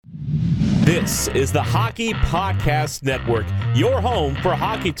This is the Hockey Podcast Network, your home for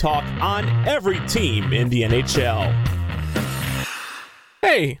hockey talk on every team in the NHL.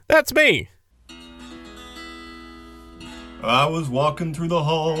 Hey, that's me. I was walking through the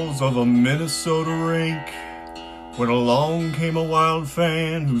halls of a Minnesota rink when along came a Wild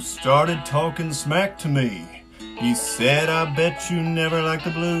fan who started talking smack to me. He said, I bet you never liked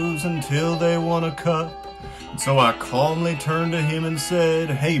the Blues until they won a cup. And so I calmly turned to him and said,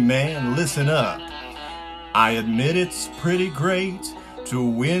 hey man, listen up. I admit it's pretty great to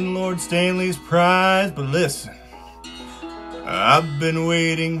win Lord Stanley's prize, but listen, I've been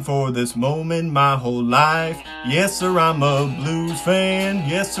waiting for this moment my whole life. Yes, sir, I'm a Blues fan.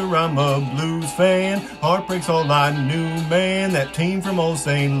 Yes, sir, I'm a Blues fan. Heartbreak's all I knew, man. That team from old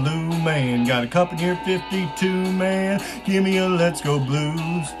St. Lou, man. Got a cup in here, 52, man. Give me a Let's Go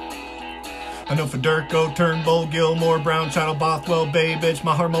Blues. I know Federico, Turnbull, Gilmore, Brown, Channel, Bothwell, Bay, Bitch,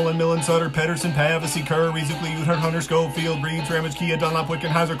 Maher, Mullen, Millen, Sutter, Pedersen, Pavasy, Curry, Zuckle, Uthart, Hunter, Schofield, Reeves, Ramage, Kia, Dunlop,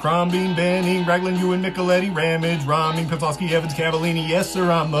 Wickenheiser, Crombeen, Benning, Raglan, Ewan, Micheletti, Ramage, Romney, Kozlowski, Evans, Cavallini. Yes,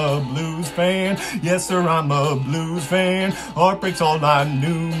 sir, I'm a Blues fan. Yes, sir, I'm a Blues fan. Heartbreak's all I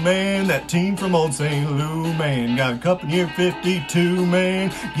knew, man. That team from old St. Lou, man. Got a cup in here, 52,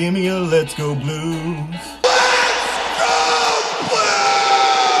 man. Give me a Let's Go Blues.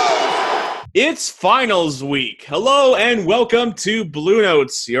 It's finals week. Hello and welcome to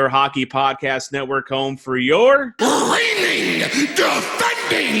Bluenotes, your hockey podcast network home for your reigning,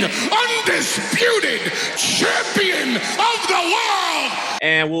 defending, undisputed champion of the world.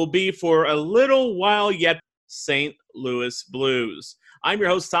 And will be for a little while yet, St. Louis Blues. I'm your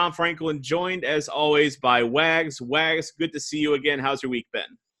host, Tom Frankel, and joined as always by Wags. Wags, good to see you again. How's your week been?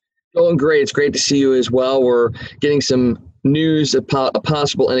 Going great. It's great to see you as well. We're getting some news about a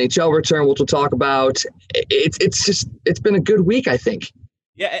possible NHL return, which we'll talk about. It's been a good week, I think.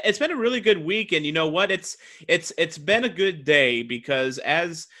 Yeah, it's been a really good week, and you know what? It's been a good day because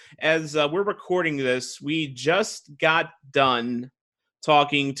as we're recording this, we just got done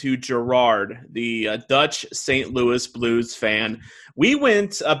talking to Gerard, the Dutch St. Louis Blues fan. We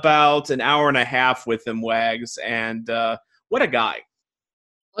went about an hour and a half with him, Wags, and what a guy.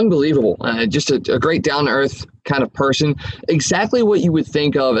 Unbelievable. Just a great down-to-earth kind of person. Exactly what you would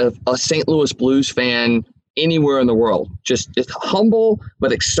think of a St. Louis Blues fan anywhere in the world. Just humble,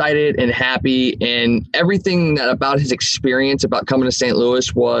 but excited and happy. And everything about his experience about coming to St.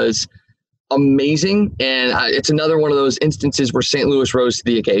 Louis was amazing. And it's another one of those instances where St. Louis rose to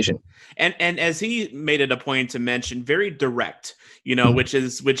the occasion. And as he made it a point to mention, very direct, you know, which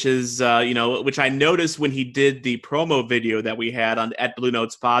I noticed when he did the promo video that we had at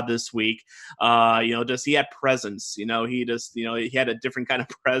Bluenotes Pod this week. Just he had presence. He had a different kind of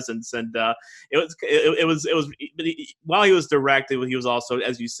presence, and it was while he was direct, he was also,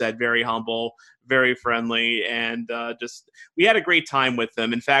 as you said, very humble, very friendly, and we had a great time with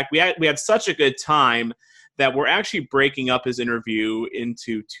him. In fact, we had such a good time that we're actually breaking up his interview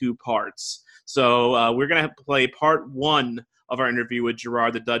into two parts. So we're going to play part one of our interview with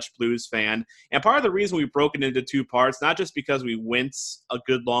Gerard, the Dutch Blues fan. And part of the reason we broke it into two parts, not just because we went a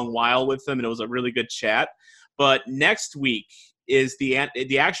good long while with him and it was a really good chat, but next week is the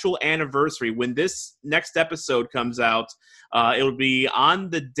actual anniversary. When this next episode comes out, it'll be on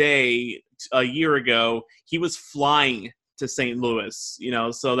the day a year ago he was flying to St. Louis,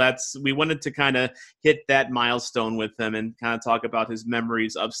 so we wanted to kind of hit that milestone with him and kind of talk about his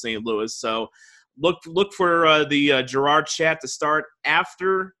memories of St. Louis. So look for the Gerard chat to start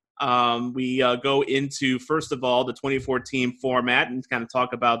after we go into, first of all, the 2014 format and kind of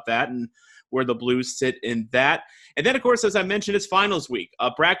talk about that and where the Blues sit in that. And then, of course, as I mentioned, it's finals week. A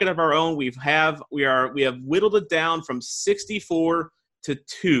bracket of our own. We have whittled it down from 64 to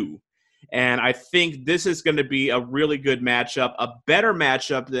 2. And I think this is going to be a really good matchup, a better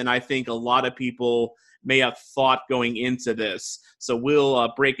matchup than I think a lot of people may have thought going into this. So we'll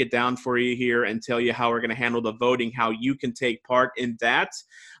break it down for you here and tell you how we're going to handle the voting, how you can take part in that.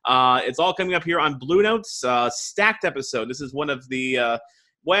 It's all coming up here on Bluenotes, stacked episode. This is one of the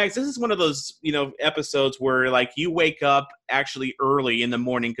Wags. This is one of those episodes where like you wake up actually early in the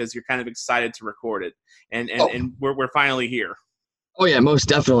morning because you're kind of excited to record it, and we're finally here. Oh, yeah, most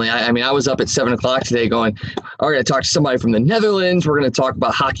definitely. I mean, I was up at 7 o'clock today going, we're going to talk to somebody from the Netherlands. We're going to talk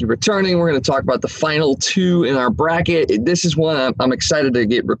about hockey returning. We're going to talk about the final two in our bracket. This is one I'm excited to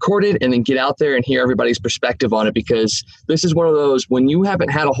get recorded and then get out there and hear everybody's perspective on it, because this is one of those when you haven't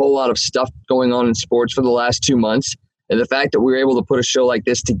had a whole lot of stuff going on in sports for the last 2 months, and the fact that we were able to put a show like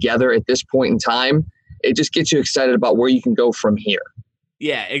this together at this point in time, it just gets you excited about where you can go from here.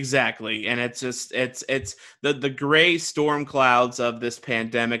 Yeah, exactly. And it's just it's the gray storm clouds of this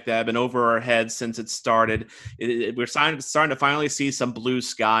pandemic that have been over our heads since it started. We're starting to finally see some blue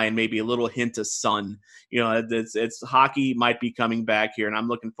sky and maybe a little hint of sun. It's hockey might be coming back here, and I'm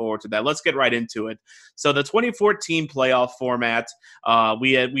looking forward to that. Let's get right into it. So the 2014 playoff format,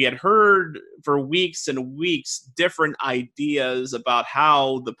 we had heard for weeks and weeks different ideas about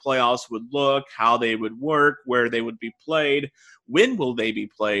how the playoffs would look, how they would work, where they would be played. When will they be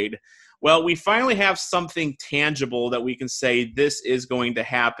played? Well, we finally have something tangible that we can say this is going to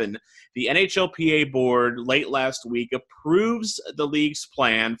happen. The NHLPA board late last week approves the league's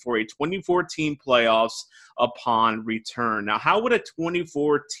plan for a 24-team playoffs upon return. Now, how would a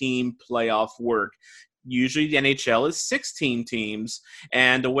 24-team playoff work? Usually the NHL is 16 teams,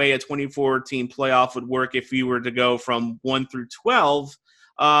 and the way a 24-team playoff would work if you were to go from 1 through 12,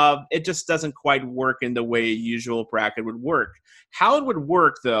 it just doesn't quite work in the way a usual bracket would work. How it would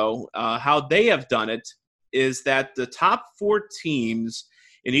work, though, how they have done it, is that the top 4 teams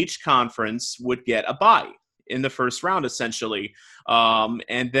in each conference would get a bye in the first round, essentially.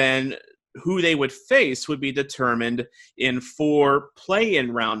 And then who they would face would be determined in 4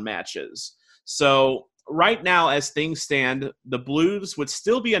 play-in round matches. So right now, as things stand, the Blues would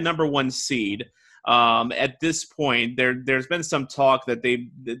still be a number 1 seed. At this point, there's been some talk that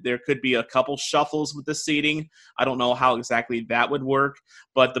there could be a couple shuffles with the seeding. I don't know how exactly that would work,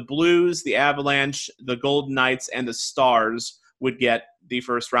 but the Blues, the Avalanche, the Golden Knights, and the Stars would get the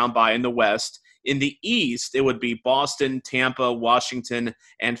first round bye in the West. In the East, it would be Boston, Tampa, Washington,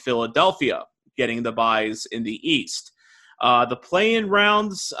 and Philadelphia getting the byes in the East. The play-in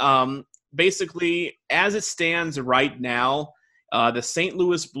rounds, basically, as it stands right now, the St.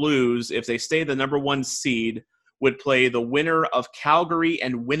 Louis Blues, if they stay the number 1 seed, would play the winner of Calgary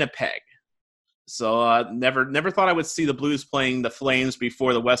and Winnipeg. So never thought I would see the Blues playing the Flames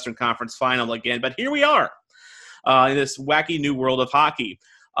before the Western Conference Final again, but here we are in this wacky new world of hockey.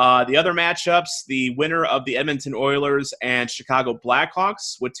 The other matchups, the winner of the Edmonton Oilers and Chicago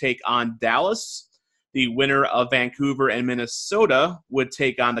Blackhawks would take on Dallas. The winner of Vancouver and Minnesota would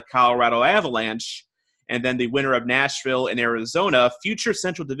take on the Colorado Avalanche. And then the winner of Nashville and Arizona, future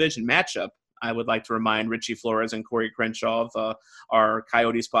Central Division matchup. I would like to remind Richie Flores and Corey Crenshaw of our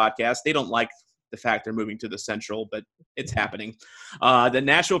Coyotes podcast. They don't like the fact they're moving to the Central, but it's happening. The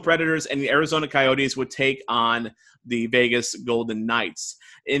Nashville Predators and the Arizona Coyotes would take on the Vegas Golden Knights.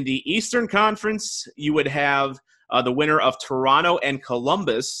 In the Eastern Conference, you would have the winner of Toronto and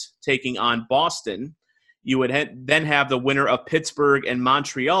Columbus taking on Boston. You would then have the winner of Pittsburgh and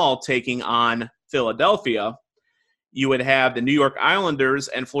Montreal taking on Philadelphia. You would have the New York Islanders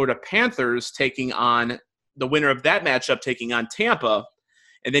and Florida Panthers taking on the winner of that matchup taking on Tampa.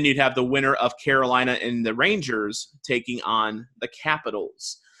 And then you'd have the winner of Carolina and the Rangers taking on the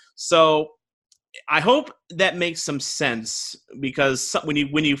Capitals. So I hope that makes some sense, because when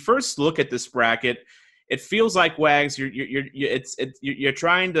you first look at this bracket, it feels like, Wags, you're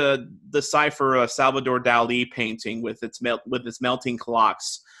trying to decipher a Salvador Dali painting with its melting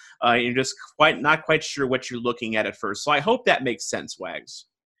clocks. You're just not quite sure what you're looking at first. So I hope that makes sense, Wags.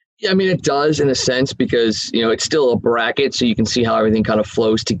 Yeah, I mean, it does in a sense, because, it's still a bracket, so you can see how everything kind of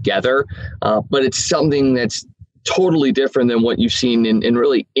flows together. But it's something that's totally different than what you've seen in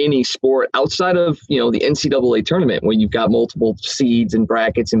really any sport outside of, the NCAA tournament, where you've got multiple seeds and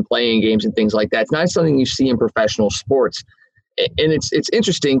brackets and playing games and things like that. It's not something you see in professional sports. And it's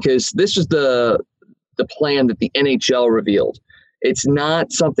interesting because this is the plan that the NHL revealed. It's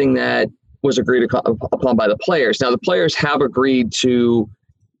not something that was agreed upon by the players. Now, the players have agreed to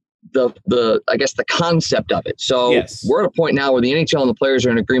the concept of it. So yes, we're at a point now where the NHL and the players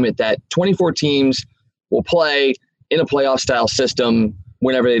are in agreement that 24 teams will play in a playoff style system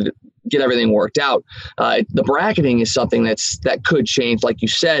whenever they get everything worked out. The bracketing is something that could change, like you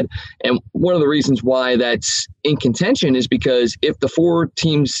said. And one of the reasons why that's in contention is because if the 4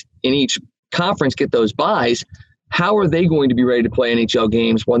 teams in each conference get those byes, how are they going to be ready to play NHL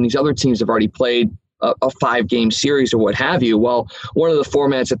games when these other teams have already played a 5-game series or what have you? Well, one of the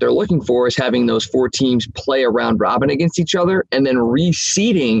formats that they're looking for is having those 4 teams play a round robin against each other and then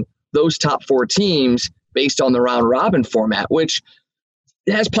reseeding those top 4 teams based on the round robin format, which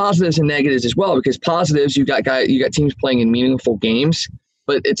has positives and negatives as well, because positives, you got teams playing in meaningful games,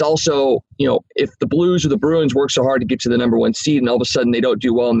 but it's also, if the Blues or the Bruins work so hard to get to the number 1 seed and all of a sudden they don't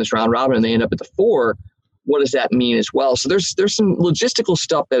do well in this round robin and they end up at the 4, what does that mean as well? So there's some logistical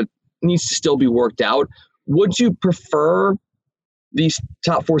stuff that needs to still be worked out. Would you prefer these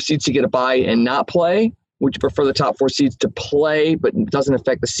top 4 seeds to get a bye and not play? Would you prefer the top 4 seeds to play but it doesn't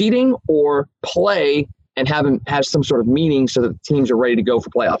affect the seeding, or play and have some sort of meaning so that the teams are ready to go for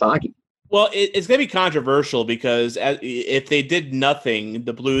playoff hockey. Well, it's going to be controversial because if they did nothing,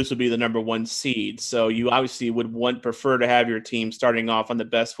 the Blues would be the number 1 seed. So you obviously would prefer to have your team starting off on the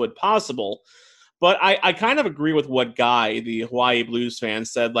best foot possible. But I kind of agree with what Guy, the Hawaii Blues fan,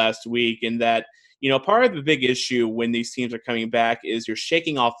 said last week, in that, part of the big issue when these teams are coming back is you're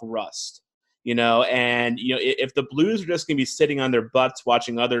shaking off rust. And if the Blues are just going to be sitting on their butts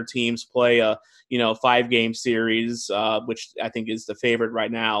watching other teams play a 5-game series, which I think is the favorite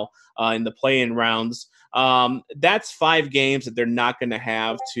right now in the play-in rounds, that's 5 games that they're not going to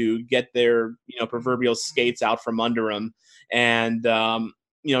have to get their proverbial skates out from under them and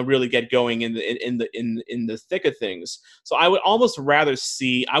really get going in the thick of things. So I would almost rather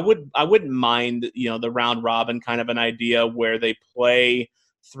see. I wouldn't mind the round robin kind of an idea where they play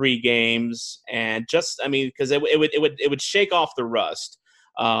 3 games and because it would shake off the rust.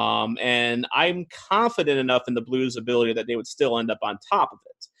 And I'm confident enough in the Blues' ability that they would still end up on top of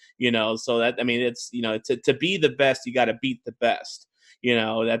it. So that, it's, to be the best, you got to beat the best.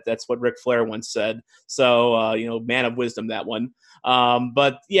 That's what Ric Flair once said. So, man of wisdom, that one.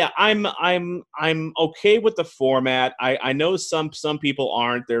 But yeah, I'm okay with the format. I know some people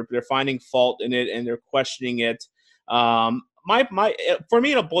aren't. They're finding fault in it and they're questioning it. For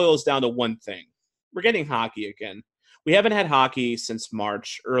me, it boils down to one thing. We're getting hockey again. We haven't had hockey since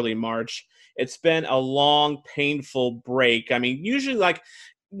early March. It's been a long, painful break. Usually like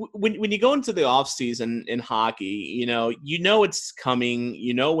when you go into the off season in hockey, it's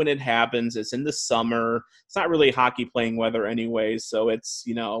coming, when it happens, it's in the summer. It's not really hockey playing weather anyway. So it's,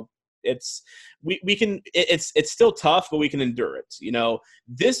 it's still tough, but we can endure it.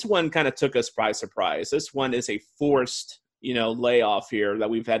 This one kind of took us by surprise. This one is a forced, layoff here that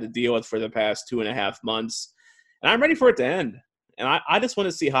we've had to deal with for the past 2.5 months. And I'm ready for it to end. And I just want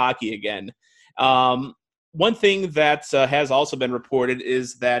to see hockey again. One thing that has also been reported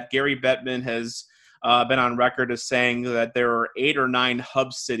is that Gary Bettman has been on record as saying that there are 8 or 9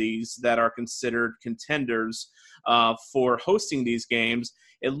 hub cities that are considered contenders for hosting these games.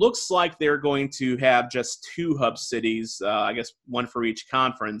 It looks like they're going to have just 2 hub cities, I guess 1 for each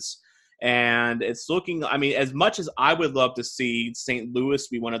conference. And it's looking, as much as I would love to see St. Louis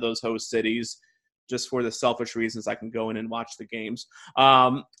be one of those host cities, just for the selfish reasons I can go in and watch the games.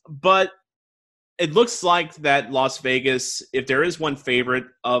 But it looks like that Las Vegas, if there is one favorite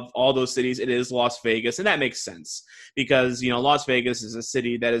of all those cities, it is Las Vegas. And that makes sense because, Las Vegas is a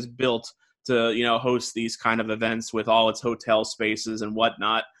city that is built to, host these kind of events with all its hotel spaces and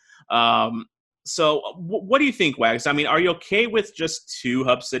whatnot. So what do you think, Wags? Are you okay with just 2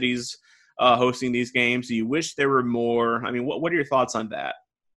 hub cities hosting these games? Do you wish there were more? What are your thoughts on that?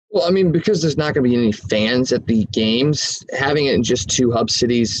 Well, because there's not going to be any fans at the games, having it in just 2 hub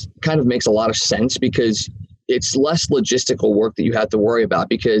cities kind of makes a lot of sense because it's less logistical work that you have to worry about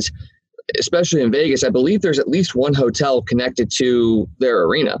because, especially in Vegas, I believe there's at least 1 hotel connected to their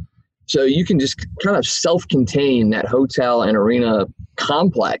arena. So you can just kind of self-contain that hotel and arena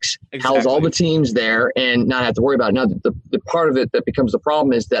complex, house all the teams there and not have to worry about it. Now, the part of it that becomes the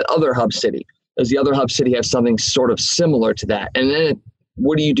problem is that other hub city. Does the other hub city have something sort of similar to that? And then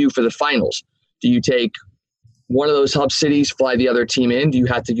what do you do for the finals? Do you take one of those hub cities, fly the other team in? Do you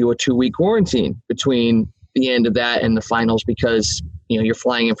have to do a 2-week quarantine between the end of that and the finals because you're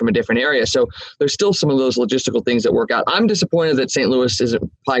flying in from a different area? So there's still some of those logistical things that work out. I'm disappointed that St. Louis isn't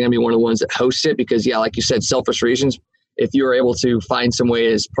probably going to be one of the ones that hosts it because, yeah, like you said, selfish reasons. If you were able to find some way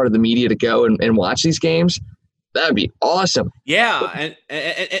as part of the media to go and watch these games, that'd be awesome. Yeah,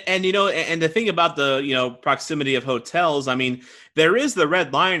 and the thing about the proximity of hotels, there is the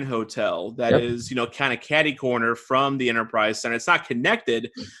Red Lion Hotel that is kind of catty corner from the Enterprise Center. It's not connected,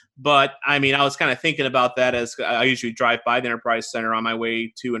 but I was kind of thinking about that as I usually drive by the Enterprise Center on my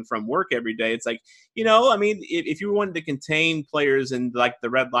way to and from work every day. It's like if you wanted to contain players in like the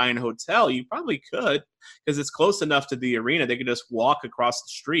Red Lion Hotel, you probably could because it's close enough to the arena. They could just walk across the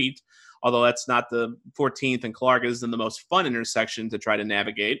street. Although that's not the 14th and Clark isn't the most fun intersection to try to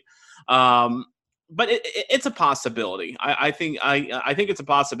navigate. But it's a possibility. I think it's a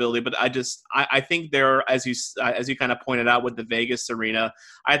possibility, but I think there are, as you kind of pointed out with the Vegas arena,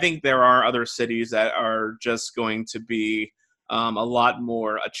 I think there are other cities that are just going to be a lot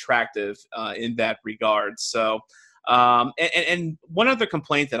more attractive in that regard. So, and one other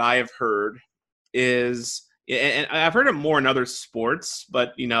complaint that I have heard is, and I've heard it more in other sports,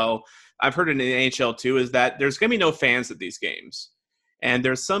 but I've heard it in the NHL too, is that there's going to be no fans at these games. And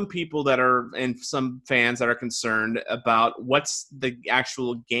there's some people and some fans that are concerned about what's the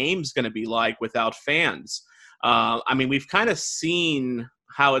actual game's going to be like without fans. We've kind of seen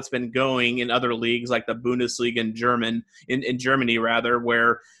how it's been going in other leagues like the Bundesliga in Germany rather,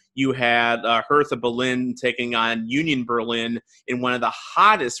 where you had Hertha Berlin taking on Union Berlin in one of the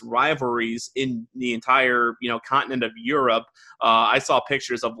hottest rivalries in the entire, continent of Europe. I saw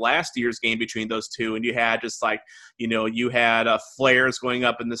pictures of last year's game between those two, and you had just like, you had flares going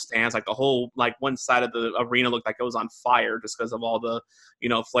up in the stands, like the whole, like one side of the arena looked like it was on fire just because of all the,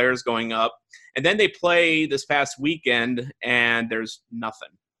 flares going up. And then they play this past weekend, and there's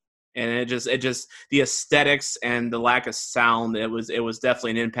nothing. And it just the aesthetics and the lack of sound, it was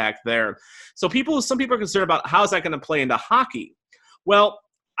definitely an impact there. So some people are concerned about how is that going to play into hockey. Well,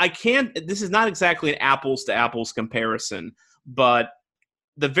 this is not exactly an apples to apples comparison, but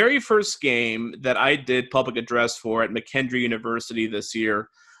the very first game that I did public address for at McKendree University this year,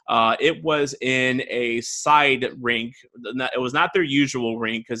 it was in a side rink. It was not their usual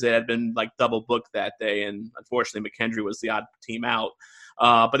rink because it had been like double booked that day, and unfortunately McKendree was the odd team out.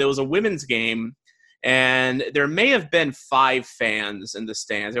 But it was a women's game, and there may have been 5 fans in the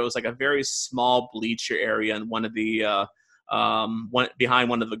stands. It was like a very small bleacher area in one of the behind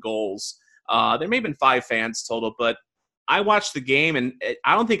one of the goals. There may have been 5 fans total, but I watched the game, and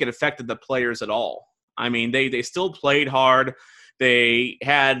I don't think it affected the players at all. I mean, they still played hard. They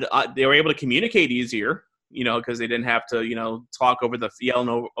were able to communicate easier, because they didn't have to, talk over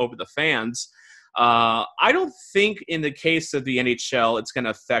yelling over the fans. I don't think in the case of the NHL, it's going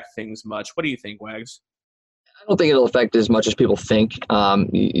to affect things much. What do you think, Wags? I don't think it'll affect as much as people think.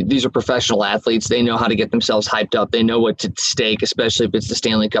 These are professional athletes. They know how to get themselves hyped up. They know what's at stake, especially if it's the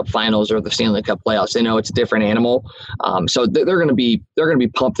Stanley Cup Finals or the Stanley Cup playoffs. They know it's a different animal. So they're going to be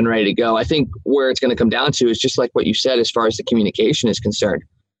pumped and ready to go. I think where it's going to come down to is just like what you said as far as the communication is concerned.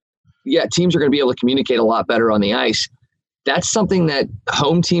 Yeah, teams are going to be able to communicate a lot better on the ice. That's something that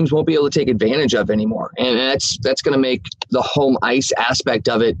home teams won't be able to take advantage of anymore. And that's going to make the home ice aspect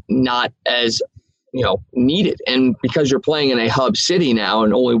of it not as, needed. And because you're playing in a hub city now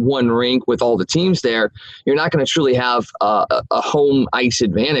and only one rink with all the teams there, you're not going to truly have a home ice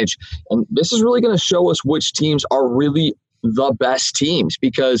advantage. And this is really going to show us which teams are really the best teams,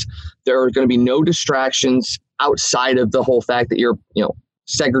 because there are going to be no distractions outside of the whole fact that you're,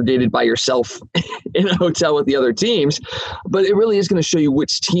 segregated by yourself in a hotel with the other teams. But it really is going to show you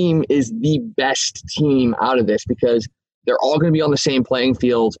which team is the best team out of this, because they're all going to be on the same playing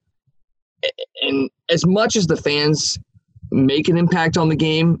field. And as much as the fans make an impact on the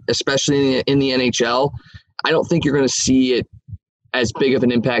game, especially in the NHL, I don't think you're going to see it as big of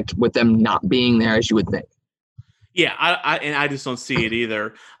an impact with them not being there as you would think. Yeah, I just don't see it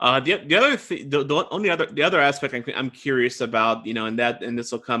either. The other aspect I'm curious about, and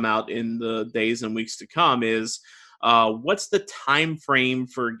this will come out in the days and weeks to come, is what's the time frame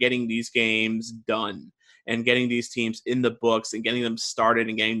for getting these games done and getting these teams in the books and getting them started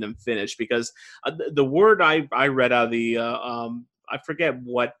and getting them finished? Because the word I read out of the I forget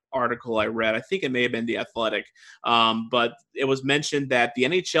what article I read. I think it may have been The Athletic. But it was mentioned that the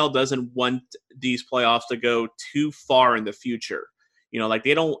NHL doesn't want these playoffs to go too far in the future. I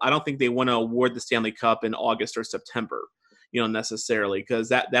don't think they want to award the Stanley Cup in August or September, necessarily, because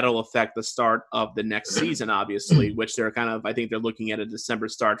that'll affect the start of the next season, obviously, which I think they're looking at a December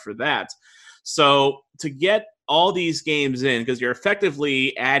start for that. So to get all these games in, because you're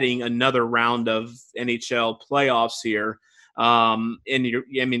effectively adding another round of NHL playoffs here, and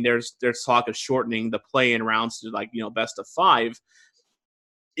there's talk of shortening the play-in rounds to best of 5.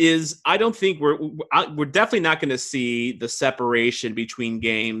 I don't think we're definitely not going to see the separation between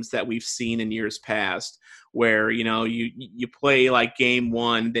games that we've seen in years past, where you play like game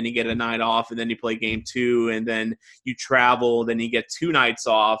 1, then you get a night off, and then you play game 2, and then you travel, then you get 2 nights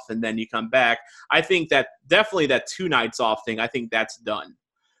off, and then you come back. I think that definitely that 2 nights off thing, I think that's done.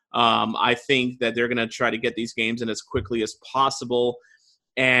 I think that they're going to try to get these games in as quickly as possible.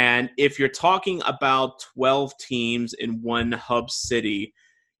 And if you're talking about 12 teams in one hub city,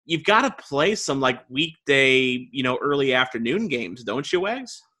 you've got to play some weekday, early afternoon games, don't you,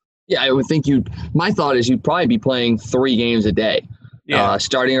 Wags? Yeah, I would think my thought is you'd probably be playing 3 games a day,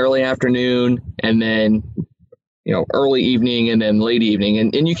 starting early afternoon and then, early evening and then late evening.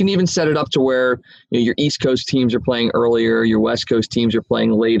 And you can even set it up to where your East Coast teams are playing earlier, your West Coast teams are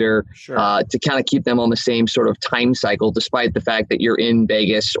playing later, sure, to kind of keep them on the same sort of time cycle, despite the fact that you're in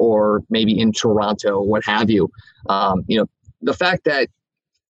Vegas or maybe in Toronto, what have you. The fact that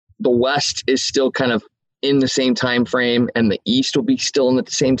the West is still kind of in the same time frame and the East will be still in the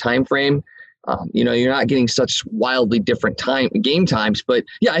same time frame. You're not getting such wildly different game times, but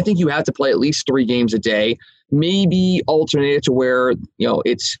yeah, I think you have to play at least 3 games a day, maybe alternate it to where,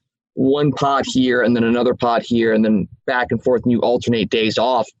 it's one pod here and then another pod here and then back and forth, and you alternate days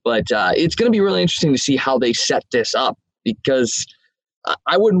off. But it's going to be really interesting to see how they set this up, because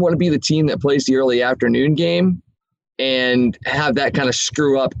I wouldn't want to be the team that plays the early afternoon game and have that kind of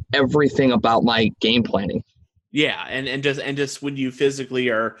screw up everything about my game planning. Yeah, and just when you physically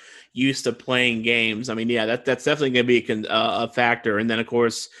are used to playing games, I mean, yeah, that's definitely going to be a factor. And then, of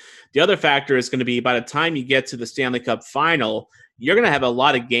course, the other factor is going to be by the time you get to the Stanley Cup final, you're going to have a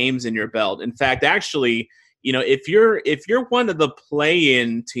lot of games in your belt. In fact, actually, if you're one of the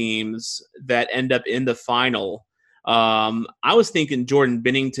play-in teams that end up in the final, I was thinking Jordan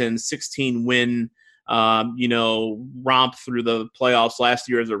Binnington's 16-win romp through the playoffs last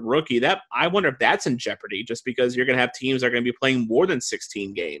year as a rookie, that I wonder if that's in jeopardy, just because you're going to have teams that are going to be playing more than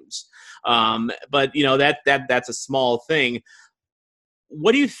 16 games. But that's a small thing.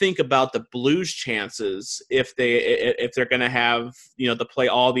 What do you think about the Blues' chances if they're going to have to play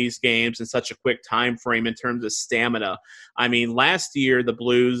all these games in such a quick time frame in terms of stamina? I mean, last year the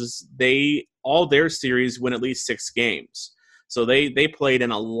Blues, all their series win at least 6 games. So they played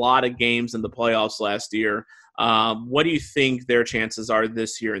in a lot of games in the playoffs last year. What do you think their chances are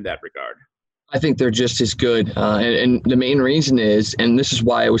this year in that regard? I think they're just as good. And the main reason is, and this is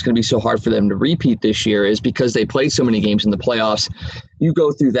why it was going to be so hard for them to repeat this year, is because they played so many games in the playoffs. You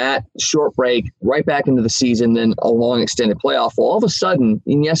go through that short break, right back into the season, then a long extended playoff. Well, all of a sudden,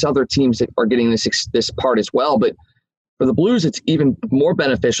 and yes, other teams are getting this part as well, but for the Blues, it's even more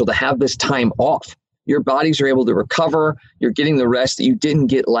beneficial to have this time off. Your bodies are able to recover. You're getting the rest that you didn't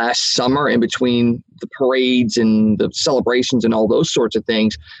get last summer in between the parades and the celebrations and all those sorts of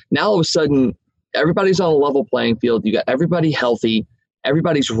things. Now, all of a sudden, everybody's on a level playing field. You got everybody healthy.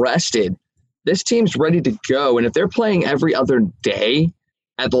 Everybody's rested. This team's ready to go. And if they're playing every other day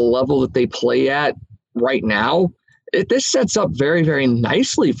at the level that they play at right now, this sets up very, very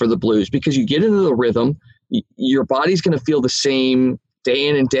nicely for the Blues, because you get into the rhythm. Your body's going to feel the same day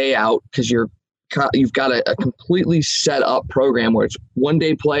in and day out, because you've got a completely set up program where it's one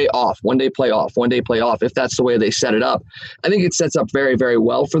day play off, one day play off, one day play off. If that's the way they set it up, I think it sets up very, very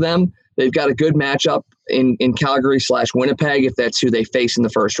well for them. They've got a good matchup in Calgary/Winnipeg, if that's who they face in the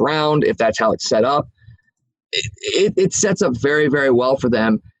first round, if that's how it's set up. It sets up very, very well for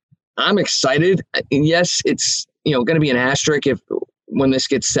them. I'm excited. And yes, it's going to be an asterisk when this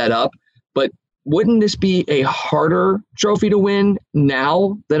gets set up, but wouldn't this be a harder trophy to win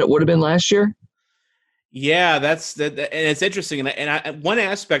now than it would have been last year? Yeah, and it's interesting. And one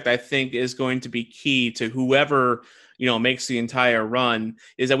aspect I think is going to be key to whoever makes the entire run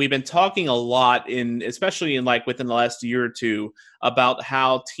is that we've been talking a lot especially within the last year or two, about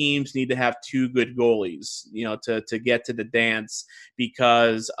how teams need to have 2 good goalies, to get to the dance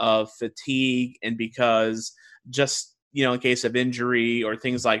because of fatigue and because just, in case of injury or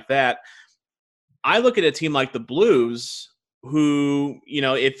things like that. I look at a team like the Blues, who,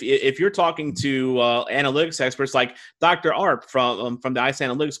 if you're talking to analytics experts like Dr. Arp from the Ice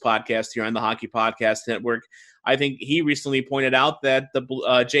Analytics podcast here on the Hockey Podcast Network, I think he recently pointed out that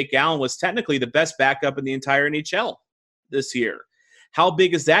Jake Allen was technically the best backup in the entire NHL this year. How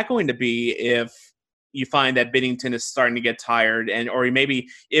big is that going to be if you find that Binnington is starting to get tired, or maybe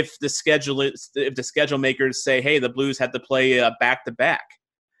if the schedule makers say, hey, the Blues had to play back to back?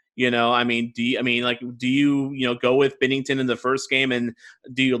 Do you go with Binnington in the first game, and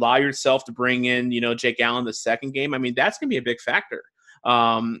do you allow yourself to bring in, Jake Allen the second game? I mean, that's going to be a big factor.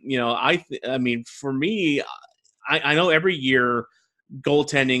 For me, I know every year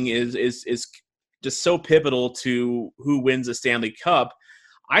goaltending is just so pivotal to who wins the Stanley Cup.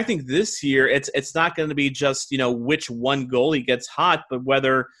 I think this year it's not going to be just, which one goalie gets hot, but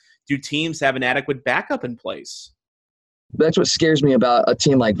whether do teams have an adequate backup in place. That's what scares me about a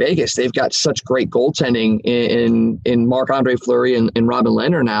team like Vegas. They've got such great goaltending in Marc-Andre Fleury and Robin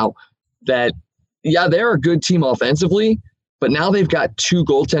Lehner now that, yeah, they're a good team offensively, but now they've got 2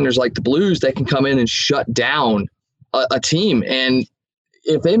 goaltenders like the Blues that can come in and shut down a team. And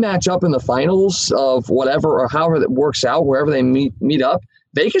if they match up in the finals of whatever or however that works out, wherever they meet up,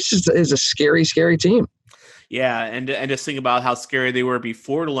 Vegas is a scary, scary team. Yeah, and just think about how scary they were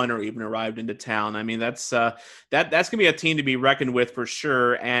before Leonard even arrived into town. I mean, that's going to be a team to be reckoned with for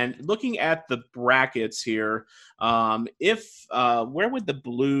sure. And looking at the brackets here, where would the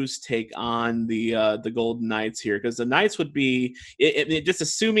Blues take on the Golden Knights here? Because the Knights would be just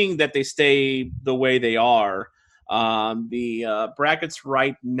assuming that they stay the way they are. The brackets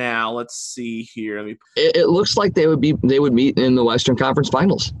right now, let's see here. It looks like they would meet in the Western Conference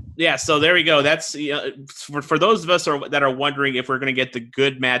Finals. Yeah, so there we go. That's for those of us that are wondering if we're going to get the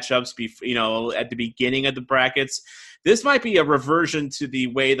good matchups, at the beginning of the brackets. this might be a reversion to the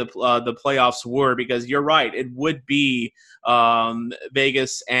way the playoffs were, because you're right, it would be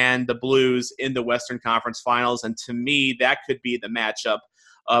Vegas and the Blues in the Western Conference Finals, and to me, that could be the matchup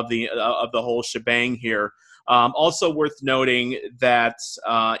of the whole shebang here. Also worth noting that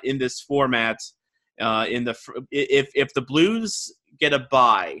in this format, if the Blues get a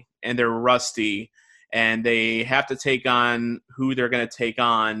bye and they're rusty and they have to take on who they're going to take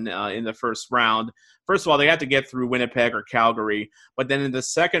on in the first round, first of all, they have to get through Winnipeg or Calgary. But then in the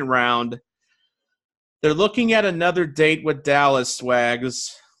second round, they're looking at another date with Dallas,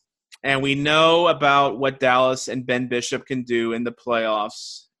 Swags. And we know about what Dallas and Ben Bishop can do in the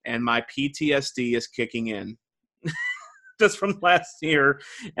playoffs. And my PTSD is kicking in. Just from last year,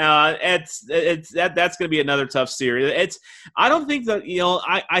 that's going to be another tough series. I don't think that,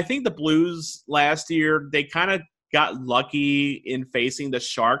 I think the Blues last year, they kind of got lucky in facing the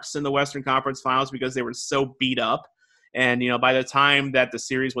Sharks in the Western Conference Finals because they were so beat up. And, by the time that the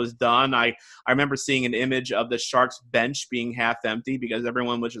series was done, I remember seeing an image of the Sharks bench being half empty because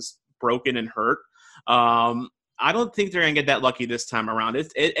everyone was just broken and hurt. I don't think they're going to get that lucky this time around.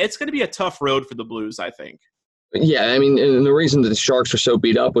 It's going to be a tough road for the Blues, I think. Yeah, I mean, and the reason that the Sharks were so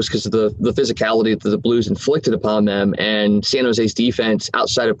beat up was because of the physicality that the Blues inflicted upon them, and San Jose's defense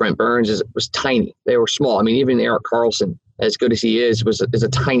outside of Brent Burns was tiny. They were small. I mean, even Erik Karlsson, as good as he is a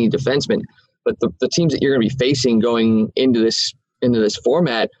tiny defenseman. But the teams that you're going to be facing going into this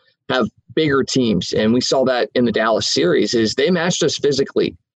format have bigger teams, and we saw that in the Dallas series. Is they matched us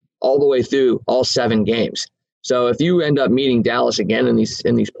physically all the way through all 7 games. So if you end up meeting Dallas again in these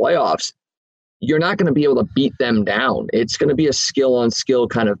playoffs, you're not going to be able to beat them down. It's going to be a skill-on-skill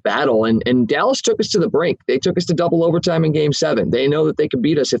kind of battle. And Dallas took us to the brink. They took us to double overtime in Game 7. They know that they could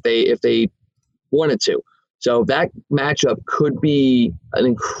beat us if they wanted to. So that matchup could be an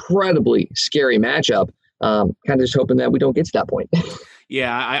incredibly scary matchup. Kind of just hoping that we don't get to that point.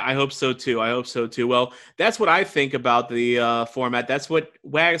 Yeah, I hope so too. Well, that's what I think about the format. That's what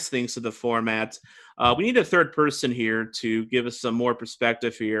Wags thinks of the format. We need a third person here to give us some more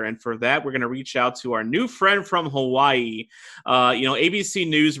perspective here. And for that, we're going to reach out to our new friend from Hawaii. ABC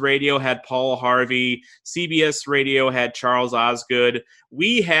News Radio had Paul Harvey. CBS Radio had Charles Osgood.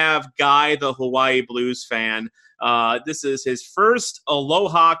 We have Guy, the Hawaii Blues fan. This is his first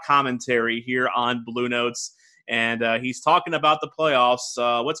Aloha commentary here on Bluenotes. And he's talking about the playoffs.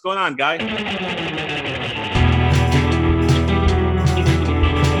 What's going on, Guy?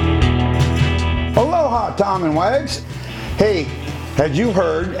 Aloha, Tom and Wags. Hey, had you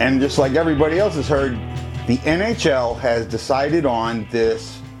heard, and just like everybody else has heard, the NHL has decided on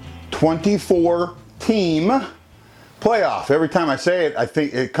this 24-team playoff. Every time I say it, I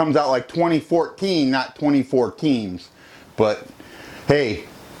think it comes out like 2014, not 24 teams. But hey,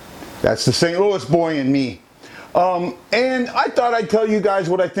 that's the St. Louis boy in me. And I thought I'd tell you guys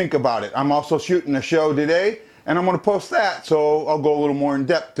what I think about it. I'm also shooting a show today, and I'm going to post that, so I'll go a little more in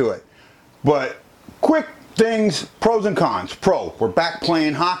depth to it. But quick things, pros and cons. Pro, we're back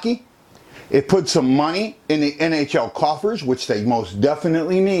playing hockey. It puts some money in the NHL coffers, which they most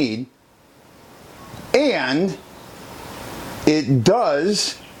definitely need. And it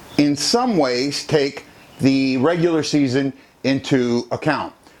does, in some ways, take the regular season into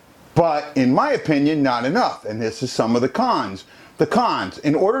account. But in my opinion, not enough. And this is some of the cons. The cons,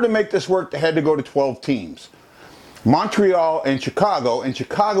 in order to make this work, they had to go to 12 teams. Montreal and Chicago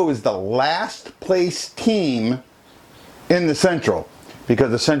is the last place team in the Central, because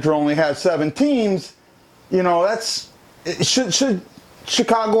the Central only has 7 teams. Should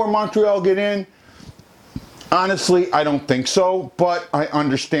Chicago or Montreal get in? Honestly, I don't think so, but I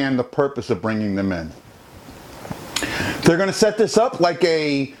understand the purpose of bringing them in. They're going to set this up like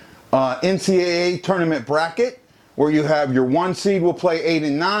a NCAA tournament bracket, where you have your 1 seed will play 8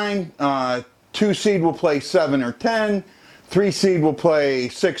 and 9, 2 seed will play 7 or 10, 3 seed will play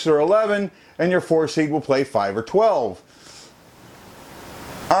 6 or 11, and your 4 seed will play 5 or 12.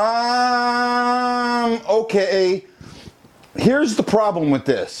 Okay. Here's the problem with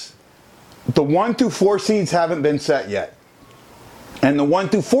this. The 1 through 4 seeds haven't been set yet. And the 1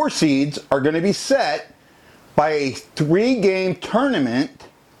 through 4 seeds are going to be set by a 3-game tournament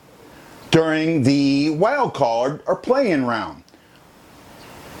during the wild card or play-in round.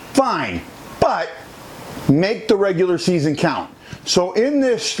 Fine. But make the regular season count. So in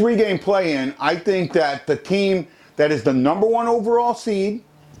this 3-game play-in, I think that the team that is the number 1 overall seed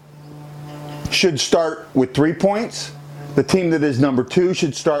should start with 3 points. The team that is number 2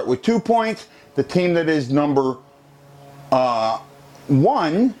 should start with 2 points. The team that is number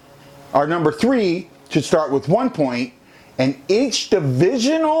 1 or number 3 should start with 1 point. And each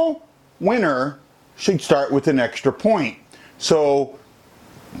divisional winner should start with an extra point. So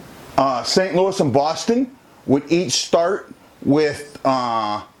St. Louis and Boston would each start with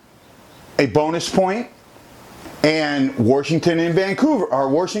a bonus point, and Washington and Vancouver, or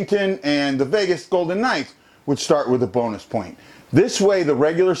Washington and the Vegas Golden Knights would start with a bonus point. This way, the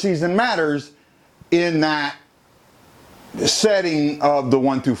regular season matters in that setting of the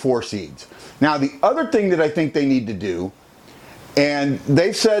 1 through 4 seeds. Now, the other thing that I think they need to do, and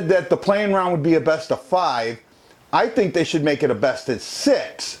they've said that the playing round would be a best of 5. I think they should make it a best of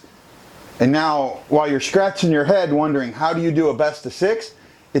 6. And now, while you're scratching your head wondering how do you do a best of 6,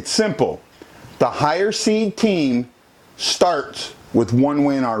 it's simple. The higher seed team starts with 1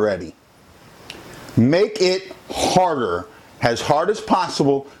 win already. Make it harder, as hard as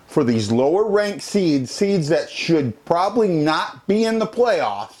possible, for these lower ranked seeds that should probably not be in the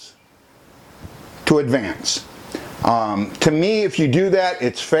playoffs, to advance. To me, if you do that,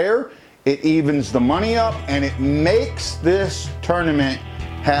 it's fair. It evens the money up, and it makes this tournament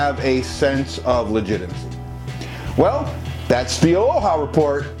have a sense of legitimacy. Well, that's the Aloha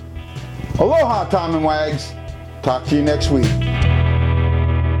Report. Aloha, Tom and Wags. Talk to you next week.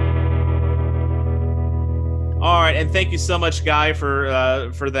 All right, and thank you so much, Guy, for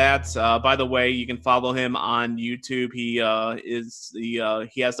that. By the way, you can follow him on YouTube. He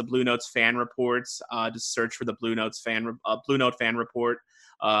he has the Bluenotes fan reports. Just search for the Bluenote fan report.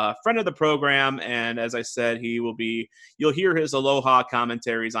 Friend of the program, and as I said, you'll hear his Aloha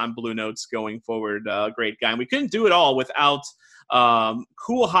commentaries on Bluenotes going forward. Great guy. And we couldn't do it all without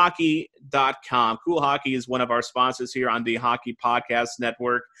CoolHockey.com. Cool Hockey is one of our sponsors here on the Hockey Podcast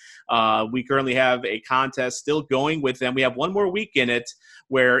Network. We currently have a contest still going with them. We have one more week in it,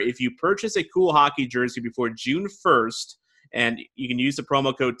 where if you purchase a Cool Hockey jersey before June 1st, and you can use the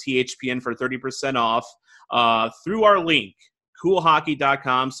promo code THPN for 30% off through our link,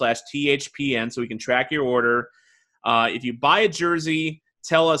 coolhockey.com/THPN, so we can track your order. If you buy a jersey,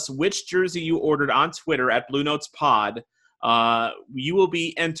 tell us which jersey you ordered on Twitter at BlueNotesPod. You will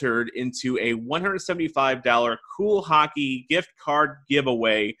be entered into a $175 Cool Hockey gift card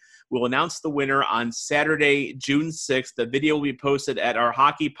giveaway. We'll announce the winner on Saturday, June 6th. The video will be posted at our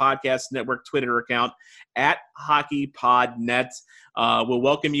Hockey Podcast Network Twitter account at HockeyPodNet. We'll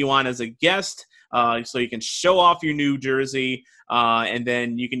welcome you on as a guest. So you can show off your new jersey, and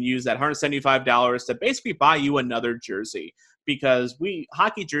then you can use that $175 to basically buy you another jersey, because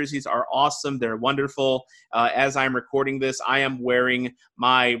hockey jerseys are awesome. They're wonderful. As I'm recording this, I am wearing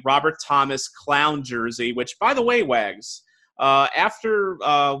my Robert Thomas clown jersey, which, by the way, Wags, after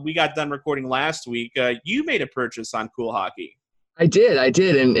we got done recording last week, you made a purchase on Cool Hockey. I did.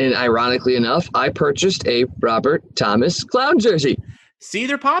 And ironically enough, I purchased a Robert Thomas clown jersey. See,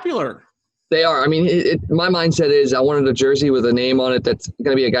 they're popular. They are. I mean, my mindset is I wanted a jersey with a name on it that's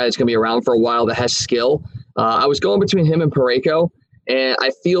going to be a guy that's going to be around for a while, that has skill. I was going between him and Parayko, and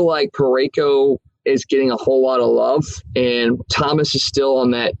I feel like Parayko is getting a whole lot of love, and Thomas is still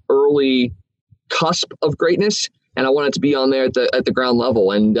on that early cusp of greatness, and I wanted to be on there at the ground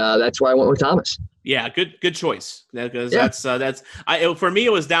level, and that's why I went with Thomas. Yeah, good choice. For me,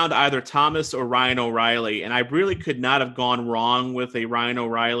 it was down to either Thomas or Ryan O'Reilly, and I really could not have gone wrong with a Ryan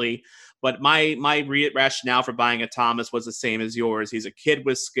O'Reilly. But my rationale for buying a Thomas was the same as yours. He's a kid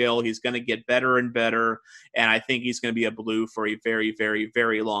with skill. He's going to get better and better, and I think he's going to be a Blue for a very, very,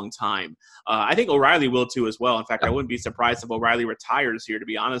 very long time. I think O'Reilly will too as well. In fact, I wouldn't be surprised if O'Reilly retires here, to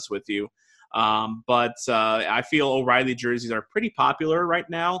be honest with you. But I feel O'Reilly jerseys are pretty popular right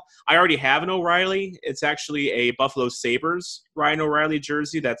now. I already have an O'Reilly. It's actually a Buffalo Sabres Ryan O'Reilly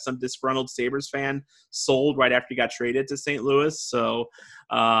jersey that some disgruntled Sabres fan sold right after he got traded to St. Louis. So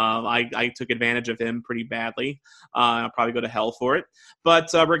I took advantage of him pretty badly. I'll probably go to hell for it. But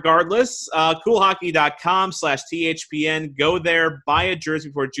regardless, coolhockey.com/THPN. Go there, buy a jersey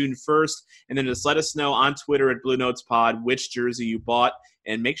before June 1st, and then just let us know on Twitter at BlueNotesPod which jersey you bought.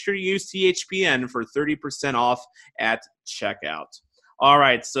 And make sure you use THPN for 30% off at checkout. All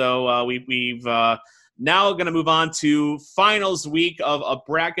right, so we've now going to move on to finals week of a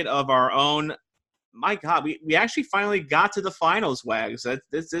bracket of our own. My God, we actually finally got to the finals, Wags.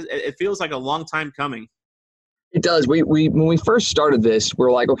 It feels like a long time coming. It does. We when we first started this,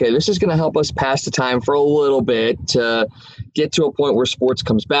 we're like, okay, this is going to help us pass the time for a little bit to get to a point where sports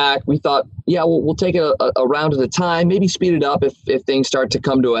comes back. We thought, yeah, we'll take it a round at a time, maybe speed it up if things start to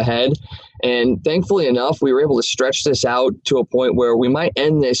come to a head. And thankfully enough, we were able to stretch this out to a point where we might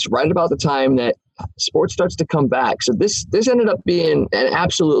end this right about the time that sports starts to come back. So this ended up being an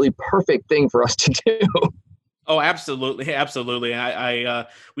absolutely perfect thing for us to do. Oh, absolutely, absolutely.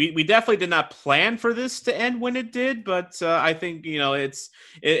 We definitely did not plan for this to end when it did, but I think it's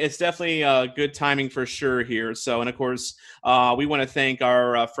definitely good timing for sure here. So, and of course, we want to thank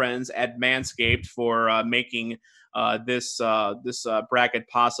our friends at Manscaped for making this bracket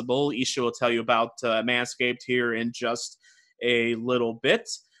possible. Isha will tell you about Manscaped here in just a little bit.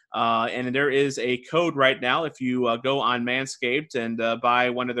 And there is a code right now if you go on Manscaped and buy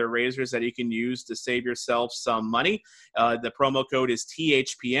one of their razors that you can use to save yourself some money. The promo code is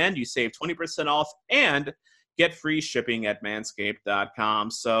THPN. You save 20% off and get free shipping at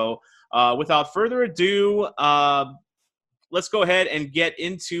manscaped.com. So without further ado, let's go ahead and get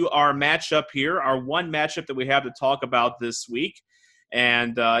into our matchup here, our one matchup that we have to talk about this week.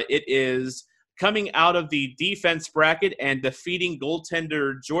 And it is coming out of the defense bracket and defeating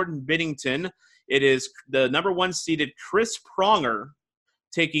goaltender Jordan Binnington. It is the number one seeded Chris Pronger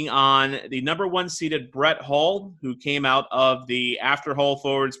taking on the number one seeded Brett Hull, who came out of the after Hull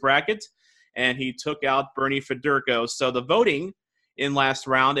forwards bracket, and he took out Bernie Federko. So the voting in last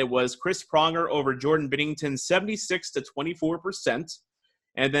round, it was Chris Pronger over Jordan Binnington, 76 to 24%.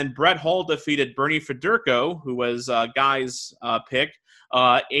 And then Brett Hull defeated Bernie Federko, who was Guy's pick,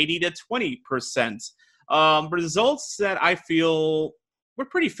 80 to 20%. Results that I feel were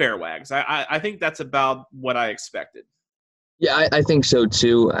pretty fair, Wags. I think that's about what I expected. Yeah, I think so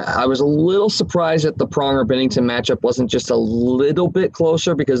too. I was a little surprised that the Pronger-Binnington matchup wasn't just a little bit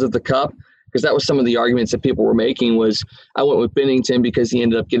closer because of the cup, because that was some of the arguments that people were making was I went with Binnington because he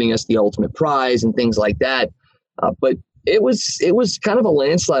ended up getting us the ultimate prize and things like that. But it was kind of a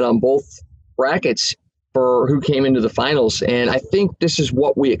landslide on both brackets for who came into the finals. And I think this is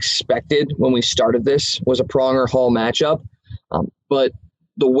what we expected when we started this was a Pronger-Hall matchup. But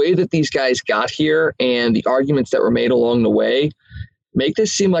the way that these guys got here and the arguments that were made along the way make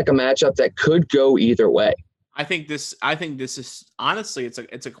this seem like a matchup that could go either way. I think this is honestly, it's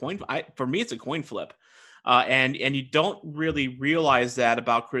a coin. For me, it's a coin flip. And you don't really realize that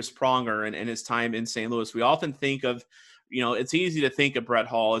about Chris Pronger and his time in St. Louis. We often think of, it's easy to think of Brett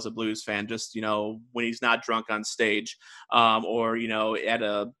Hull as a Blues fan, just, when he's not drunk on stage, or, at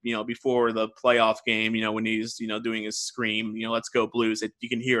a, before the playoff game, when he's, doing his scream, let's go Blues. You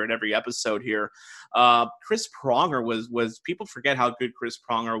can hear it every episode here. Chris Pronger was people forget how good Chris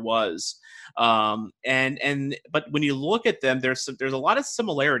Pronger was. But when you look at them, there's a lot of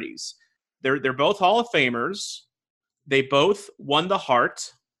similarities. They're both Hall of Famers. They both won the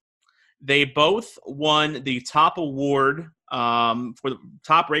Hart. They both won the top award for the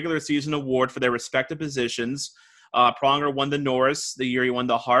top regular season award for their respective positions. Pronger won the Norris the year he won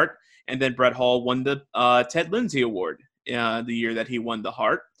the Hart, and then Brett Hull won the Ted Lindsay Award the year that he won the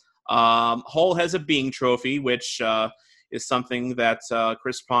Hart. Hull has a Bing Trophy, which is something that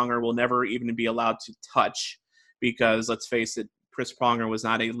Chris Pronger will never even be allowed to touch because, let's face it, Chris Pronger was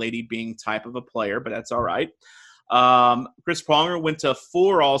not a Lady Bing type of a player, but that's all right. Chris Pronger went to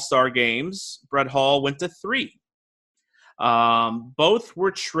 4 All-Star games. Brett Hull went to 3. Both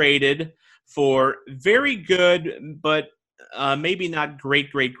were traded for very good, but maybe not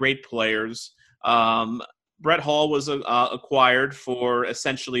great players. Brett Hull was acquired for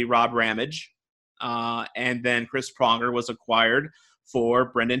essentially Rob Ramage. And then Chris Pronger was acquired for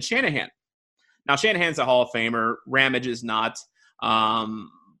Brendan Shanahan. Now, Shanahan's a Hall of Famer. Ramage is not.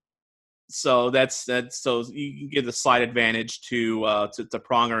 So that's so you can give the slight advantage to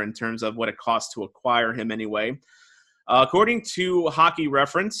Pronger in terms of what it costs to acquire him anyway. According to Hockey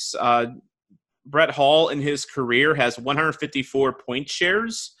Reference, Brett Hull in his career has 154 point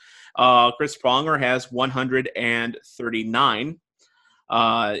shares. Chris Pronger has 139.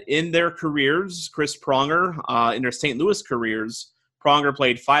 In their careers, Chris Pronger, in their St. Louis careers, Pronger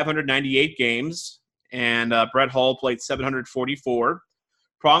played 598 games, and Brett Hull played 744.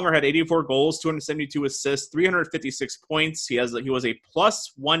 Pronger had 84 goals, 272 assists, 356 points. He was a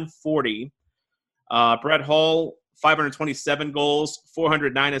plus 140. Brett Hull, 527 goals,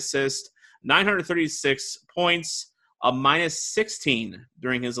 409 assists, 936 points, a minus 16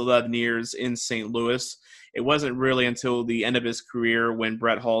 during his 11 years in St. Louis. It wasn't really until the end of his career when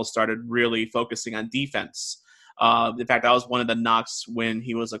Brett Hull started really focusing on defense. In fact, that was one of the knocks when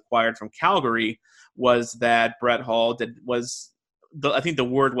he was acquired from Calgary, was that Brett Hull I think the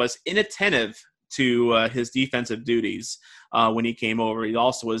word was inattentive to his defensive duties when he came over. He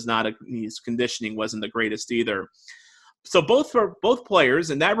also was his conditioning wasn't the greatest either. So both players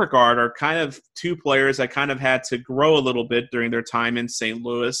in that regard are kind of two players that kind of had to grow a little bit during their time in St.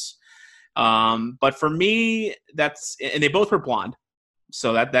 Louis. But for me, and they both were blonde.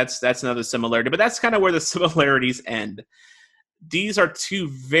 So that's another similarity, but that's kind of where the similarities end. these are two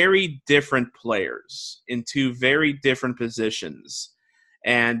very different players in two very different positions.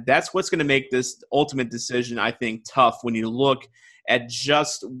 And that's what's going to make this ultimate decision, I think, tough when you look at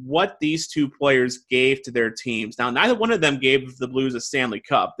just what these two players gave to their teams. Now, neither one of them gave the Blues a Stanley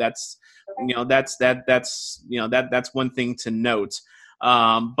Cup. That's one thing to note.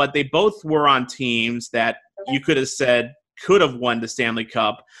 But they both were on teams that you could have said could have won the Stanley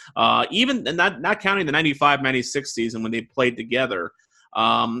Cup, even not counting the 95-96 season when they played together.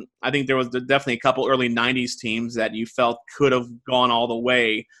 I think there was definitely a couple early 90s teams that you felt could have gone all the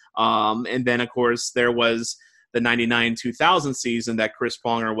way. And then, of course, there was the 99-2000 season that Chris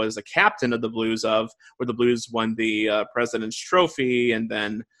Pronger was the captain of the Blues where the Blues won the President's Trophy, and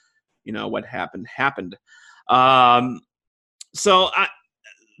then, what happened.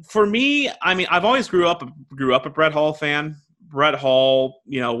 For me, I mean, I've always grew up a Brett Hull fan. Brett Hull,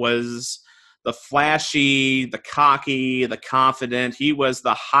 was the flashy, the cocky, the confident. He was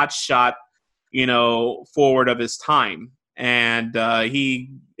the hot shot, forward of his time. And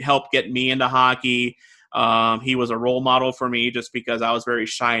he helped get me into hockey. He was a role model for me just because I was very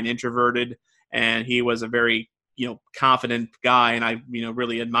shy and introverted. And he was a very, confident guy. And I,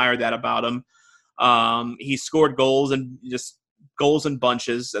 really admired that about him. He scored goals and just goals in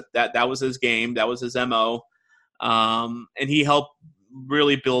bunches. That was his game. That was his MO. And he helped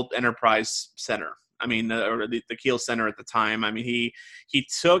really build Enterprise Center. I mean, or the Kiel Center at the time. I mean, he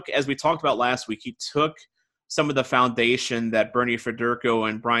took, as we talked about last week, he took some of the foundation that Bernie Federko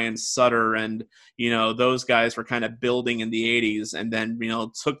and Brian Sutter and, those guys were kind of building in the 80s, and then,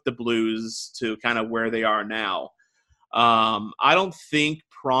 took the Blues to kind of where they are now. I don't think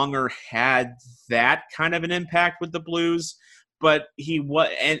Pronger had that kind of an impact with the Blues, but he was,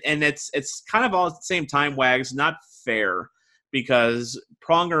 and it's kind of all at the same time, Wags, not fair, because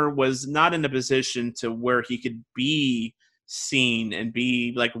Pronger was not in a position to where he could be seen and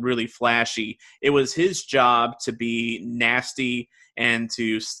be like really flashy. It was his job to be nasty and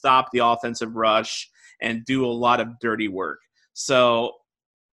to stop the offensive rush and do a lot of dirty work. So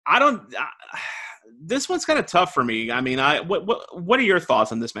this one's kind of tough for me. I mean, what are your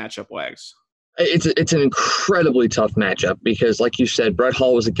thoughts on this matchup, Wags? It's an incredibly tough matchup because, like you said, Brett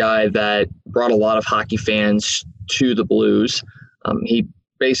Hull was a guy that brought a lot of hockey fans to the Blues. He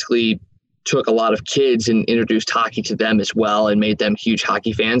basically took a lot of kids and introduced hockey to them as well and made them huge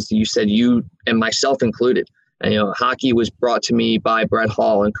hockey fans. You said you and myself included. And, hockey was brought to me by Brett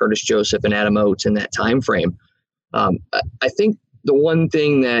Hull and Curtis Joseph and Adam Oates in that time frame. I think the one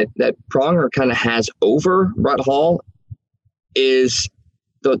thing that Pronger kind of has over Brett Hull is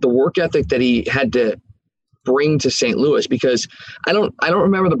the work ethic that he had to bring to St. Louis, because I don't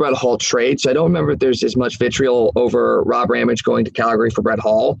remember the Brett Hull trade, so I don't remember if there's as much vitriol over Rob Ramage going to Calgary for Brett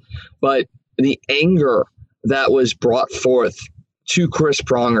Hull, but the anger that was brought forth to Chris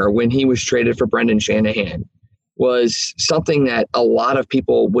Pronger when he was traded for Brendan Shanahan was something that a lot of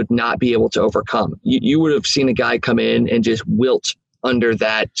people would not be able to overcome. You would have seen a guy come in and just wilt under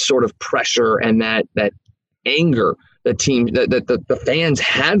that sort of pressure and that anger the team that the fans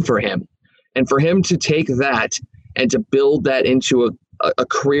had for him. And for him to take that and to build that into a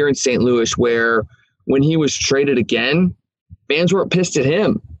career in St. Louis, where when he was traded again, fans weren't pissed at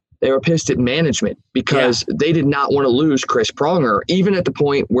him. They were pissed at management because they did not want to lose Chris Pronger, even at the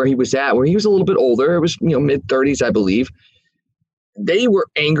point where he was at, where he was a little bit older. It was, mid-30s, I believe. They were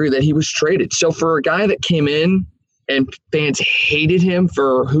angry that he was traded. So for a guy that came in and fans hated him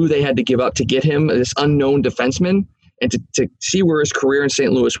for who they had to give up to get him, this unknown defenseman, and to see where his career in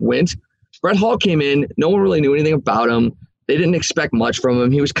St. Louis went, Brett Hull came in. No one really knew anything about him. They didn't expect much from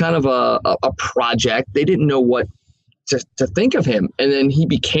him. He was kind of a project. They didn't know what to think of him. And then he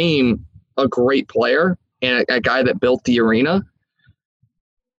became a great player and a guy that built the arena.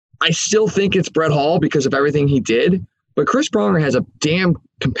 I still think it's Brett Hull because of everything he did. But Chris Pronger has a damn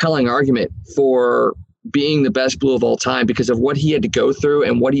compelling argument for being the best Blue of all time because of what he had to go through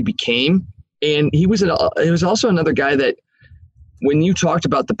and what he became. And he was also another guy that, when you talked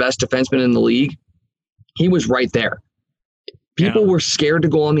about the best defenseman in the league, he was right there. People were scared to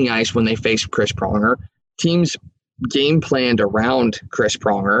go on the ice when they faced Chris Pronger. Teams game planned around Chris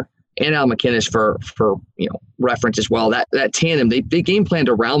Pronger and Al McInnes for reference as well. That tandem, they game planned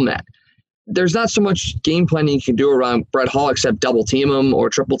around that. There's not so much game planning you can do around Brett Hull except double team him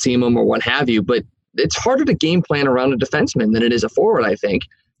or triple team him or what have you. But it's harder to game plan around a defenseman than it is a forward, I think.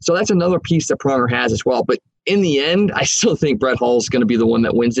 So that's another piece that Pronger has as well. But in the end, I still think Brett Hull is going to be the one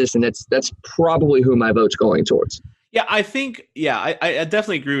that wins this, and that's probably who my vote's going towards. Yeah, I think, I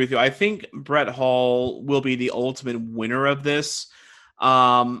definitely agree with you. I think Brett Hull will be the ultimate winner of this.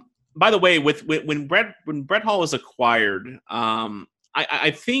 by the way, when Brett Hall was acquired,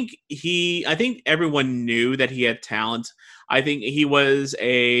 I think everyone knew that he had talent. I think he was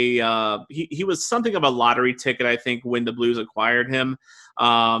he was something of a lottery ticket, I think, when the Blues acquired him.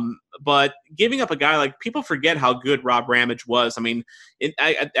 But giving up a guy, like, people forget how good Rob Ramage was. I mean,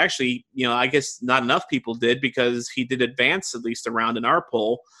 actually, I guess not enough people did, because he did advance at least a round in our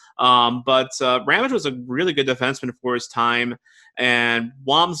poll. But Ramage was a really good defenseman for his time, and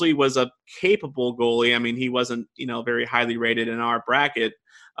Walmsley was a capable goalie. I mean, he wasn't, very highly rated in our bracket,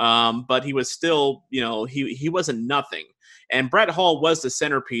 but he was still, he wasn't nothing. And Brett Hall was the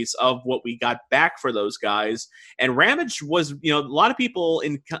centerpiece of what we got back for those guys. And Ramage was, a lot of people,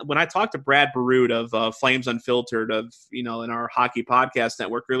 when I talked to Brad Barute of Flames Unfiltered, in our hockey podcast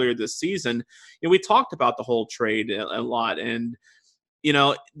network earlier this season, we talked about the whole trade a lot. And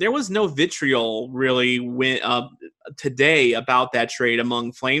there was no vitriol really today about that trade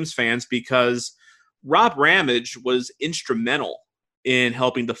among Flames fans, because Rob Ramage was instrumental in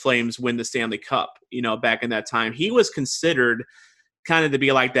helping the Flames win the Stanley Cup. Back in that time, he was considered kind of to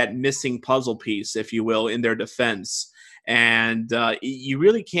be like that missing puzzle piece, if you will, in their defense. And you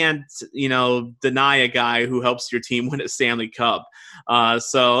really can't, deny a guy who helps your team win a Stanley Cup.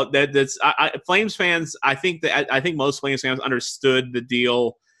 So that's Flames fans. I think most Flames fans understood the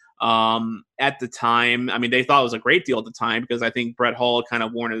deal at the time. I mean, they thought it was a great deal at the time, because I think Brett Hall kind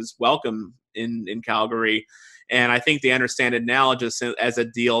of won his welcome in Calgary, and I think they understand it now just as a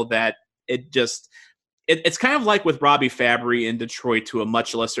deal that it's kind of like with Robbie Fabry in Detroit to a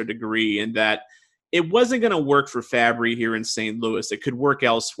much lesser degree, in that it wasn't going to work for Fabry here in St. Louis. It could work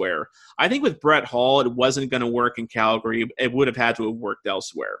elsewhere. I think with Brett Hall, it wasn't going to work in Calgary. It would have had to have worked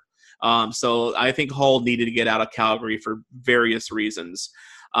elsewhere. So I think Hall needed to get out of Calgary for various reasons.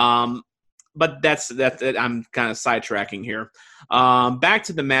 But that's I'm kind of sidetracking here. Back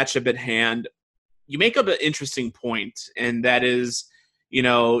to the matchup at hand. You make up an interesting point, and that is,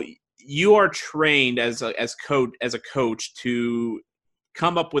 you are trained as a coach to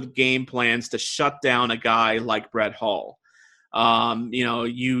come up with game plans to shut down a guy like Brett Hall.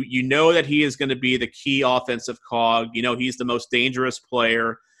 You know that he is going to be the key offensive cog. He's the most dangerous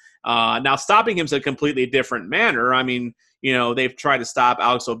player. Now, stopping him is a completely different manner. I mean, they've tried to stop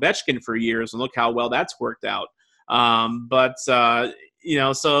Alex Ovechkin for years, and look how well that's worked out. But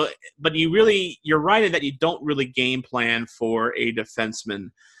you're right in that you don't really game plan for a defenseman.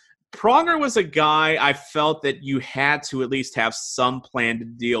 Pronger was a guy I felt that you had to at least have some plan to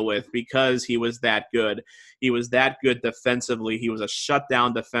deal with, because he was that good. He was that good defensively. He was a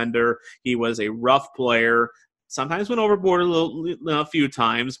shutdown defender. He was a rough player. Sometimes went overboard a few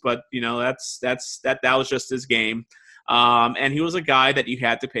times, but that was just his game. And he was a guy that you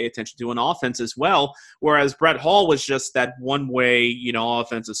had to pay attention to on offense as well. Whereas Brett Hall was just that one-way,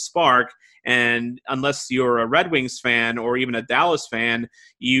 offensive spark. And unless you're a Red Wings fan or even a Dallas fan,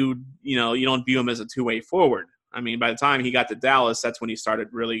 you don't view him as a two-way forward. I mean, by the time he got to Dallas, that's when he started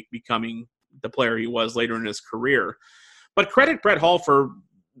really becoming the player he was later in his career. But credit Brett Hall for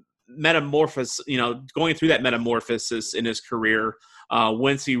going through that metamorphosis in his career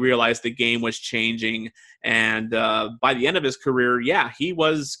once he realized the game was changing. And by the end of his career, he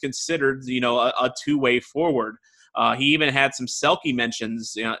was considered, a two-way forward. He even had some Selke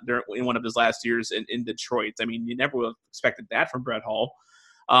mentions in one of his last years in Detroit. I mean, you never would have expected that from Brett Hall.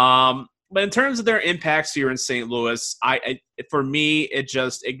 But in terms of their impacts here in St. Louis, for me,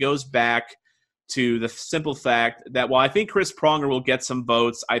 it goes back to the simple fact that while I think Chris Pronger will get some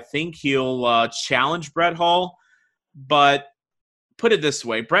votes, I think he'll challenge Brett Hall. But put it this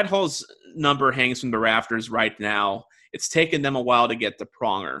way, Brett Hall's number hangs from the rafters right now. It's taken them a while to get to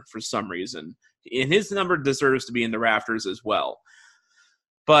Pronger for some reason. And his number deserves to be in the rafters as well.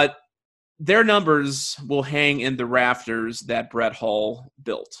 But their numbers will hang in the rafters that Brett Hall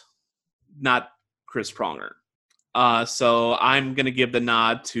built, not Chris Pronger. So I'm going to give the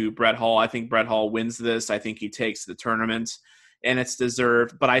nod to Brett Hall. I think Brett Hall wins this. I think he takes the tournament, and it's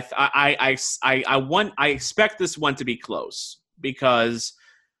deserved. But I expect this one to be close, because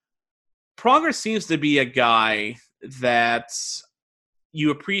Pronger seems to be a guy that you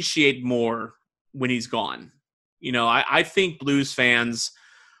appreciate more when he's gone. I think Blues fans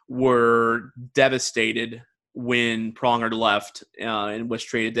were devastated when Pronger left and was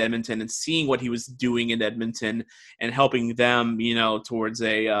traded to Edmonton, and seeing what he was doing in Edmonton and helping them, towards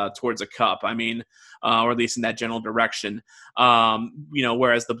a cup. I mean, or at least in that general direction.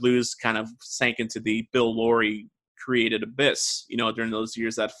 Whereas the Blues kind of sank into the Bill Laurie created Abyss, during those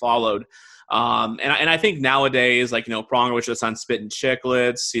years that followed. And I think nowadays, like, Pronger was just on Spit and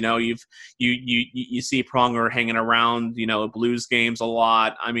Chicklets. You see Pronger hanging around, blues games a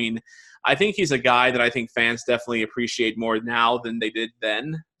lot. I mean, I think he's a guy that I think fans definitely appreciate more now than they did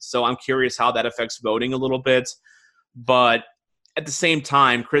then. So I'm curious how that affects voting a little bit. But at the same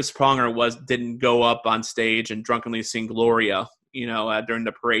time, Chris Pronger didn't go up on stage and drunkenly sing Gloria, during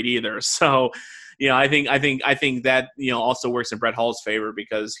the parade either. So, I think that, also works in Brett Hall's favor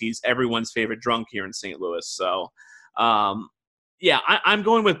because he's everyone's favorite drunk here in St. Louis. So, I'm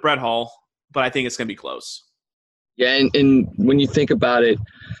going with Brett Hall, but I think it's going to be close. Yeah, and when you think about it,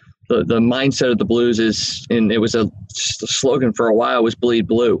 the mindset of the Blues is, and it was just a slogan for a while, was bleed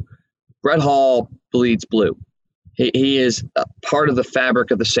blue. Brett Hall bleeds blue. He is a part of the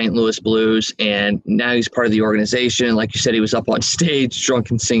fabric of the St. Louis Blues, and now he's part of the organization. Like you said, he was up on stage, drunk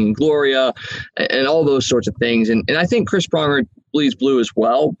and singing Gloria, and all those sorts of things. And I think Chris Pronger bleeds blue as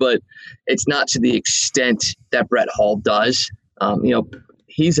well, but it's not to the extent that Brett Hall does.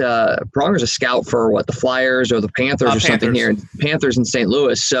 Pronger's a scout for the Flyers or the Panthers or something here, Panthers in St.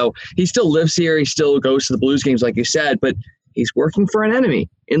 Louis. So he still lives here. He still goes to the Blues games, like you said, but he's working for an enemy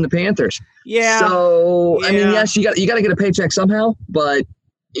in the Panthers. Yeah. So, yeah. I mean, yes, you got to get a paycheck somehow, but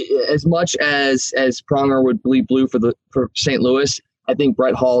as much as Pronger would bleed blue for St. Louis, I think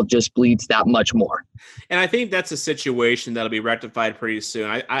Brett Hall just bleeds that much more. And I think that's a situation that'll be rectified pretty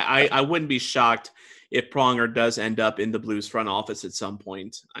soon. I wouldn't be shocked if Pronger does end up in the Blues front office at some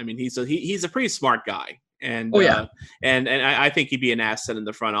point. I mean, he's a pretty smart guy. And and I think he'd be an asset in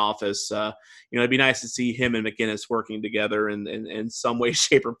the front office. It'd be nice to see him and McGinnis working together in some way,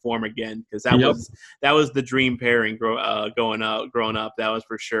 shape, or form again, because that was the dream pairing growing up. That was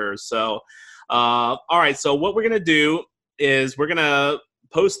for sure. So, all right. So what we're gonna do is we're gonna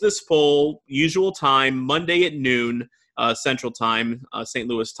post this poll usual time Monday at noon Central Time, St.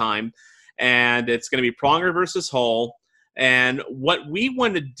 Louis time, and it's gonna be Pronger versus Hall. And what we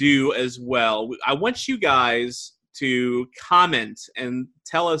want to do as well, I want you guys to comment and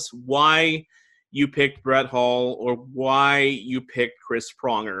tell us why you picked Brett Hall or why you picked Chris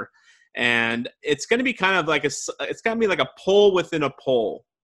Pronger. And it's going to be kind of like it's going to be like a poll within a poll.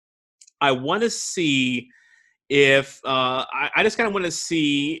 I want to see if I just kind of want to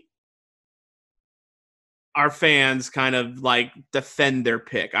see our fans kind of like defend their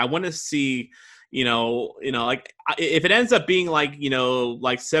pick. I want to see, like if it ends up being like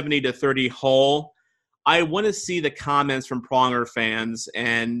 70-30 Hall, I want to see the comments from Pronger fans,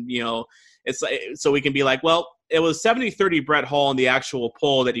 and it's like, so we can be like, well, it was 70-30 Brett Hall in the actual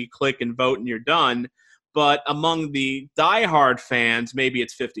poll that you click and vote and you're done. But among the diehard fans, maybe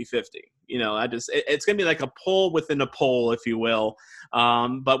it's 50-50. It's going to be like a poll within a poll, if you will.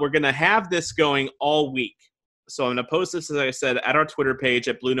 But we're going to have this going all week. So I'm going to post this, as I said, at our Twitter page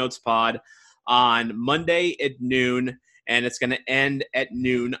at Bluenotes Pod on Monday at noon, and it's going to end at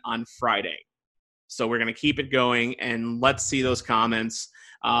noon on Friday. So we're going to keep it going, and let's see those comments.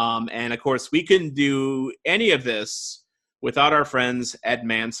 And, of course, we couldn't do any of this without our friends at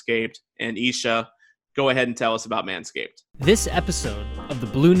Manscaped. And Isha, go ahead and tell us about Manscaped. This episode of the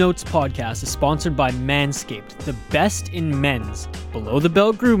Bluenotes podcast is sponsored by Manscaped, the best in men's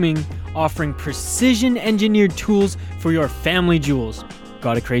below-the-belt grooming, offering precision-engineered tools for your family jewels.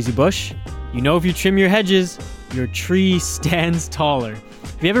 Got a crazy bush? If you trim your hedges, your tree stands taller.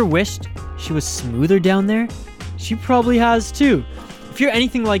 Have you ever wished she was smoother down there? She probably has too. If you're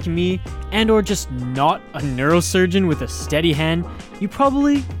anything like me, and or just not a neurosurgeon with a steady hand, you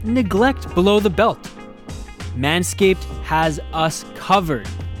probably neglect below the belt. Manscaped has us covered.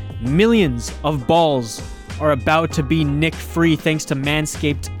 Millions of balls are about to be nick-free thanks to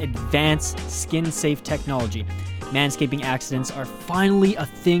Manscaped's advanced skin-safe technology. Manscaping accidents are finally a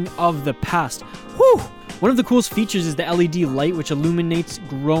thing of the past. Whew! One of the coolest features is the LED light, which illuminates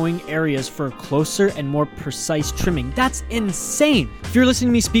growing areas for closer and more precise trimming. That's insane! If you're listening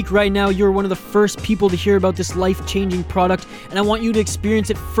to me speak right now, you're one of the first people to hear about this life-changing product, and I want you to experience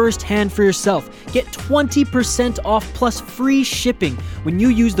it firsthand for yourself. Get 20% off plus free shipping when you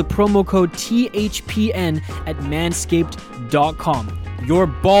use the promo code THPN at manscaped.com. Your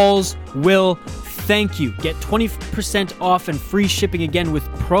balls will thank you. Get 20% off and free shipping again with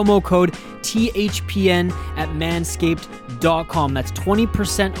promo code THPN at manscaped.com. That's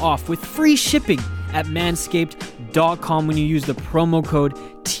 20% off with free shipping at manscaped.com when you use the promo code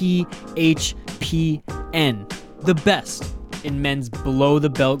THPN. The best in men's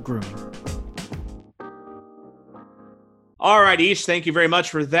below-the-belt grooming. All right, Ish, thank you very much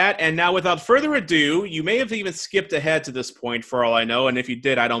for that. And now, without further ado, you may have even skipped ahead to this point for all I know, and if you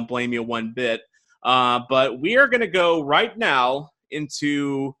did, I don't blame you one bit. But we are going to go right now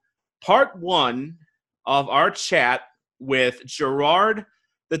into part 1 of our chat with Gerard,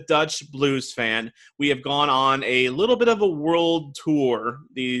 the Dutch blues fan. We have gone on a little bit of a world tour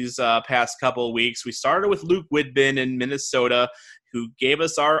these past couple of weeks. We started with Luke Whitbin in Minnesota, who gave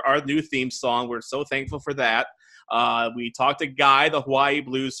us our new theme song. We're so thankful for that. We talked to Guy, the Hawaii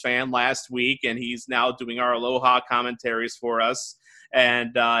blues fan, last week, and he's now doing our Aloha commentaries for us.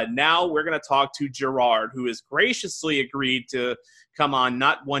 And now we're going to talk to Gerard, who has graciously agreed to come on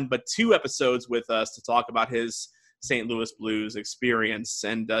not 1 but 2 episodes with us to talk about his St. Louis blues experience.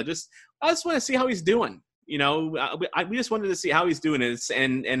 And I just want to see how he's doing. We just wanted to see how he's doing.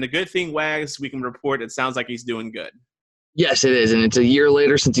 And the good thing, Wags, we can report it sounds like he's doing good. Yes, it is. And it's a year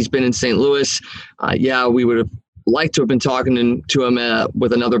later since he's been in St. Louis. We would have liked to have been talking to him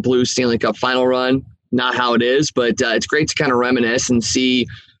with another Blues Stanley Cup final run. Not how it is, but it's great to kind of reminisce and see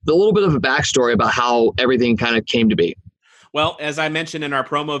a little bit of a backstory about how everything kind of came to be. Well, as I mentioned in our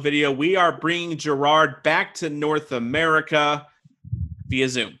promo video, we are bringing Gerard back to North America via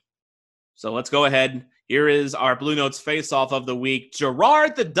Zoom. So let's go ahead. Here is our Bluenotes face-off of the week.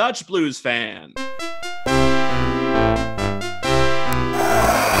 Gerard, the Dutch blues fan.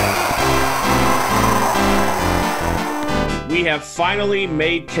 We have finally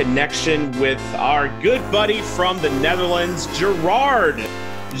made connection with our good buddy from the Netherlands. Gerard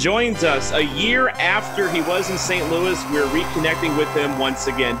joins us a year after he was in St. Louis. We're reconnecting with him once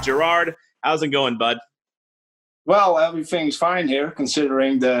again. Gerard, how's it going, bud? Well, everything's fine here,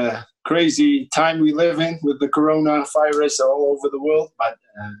 considering the crazy time we live in with the coronavirus all over the world. But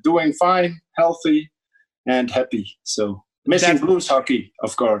doing fine, healthy, and happy. So missing blues hockey,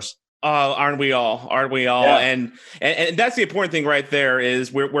 of course. Aren't we all? Yeah. And that's the important thing right there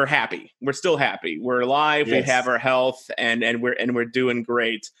is we're happy. We're still happy. We're alive. Yes. We have our health, and we're doing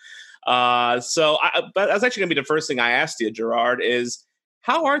great. But that's actually going to be the first thing I asked you, Gerard, is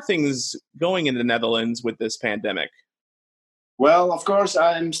how are things going in the Netherlands with this pandemic? Well, of course,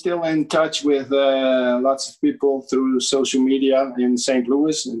 I'm still in touch with lots of people through social media in St.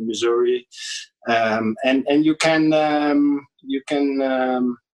 Louis, in Missouri, and you can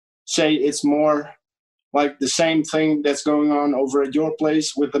say it's more like the same thing that's going on over at your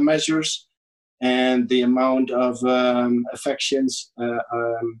place with the measures and the amount of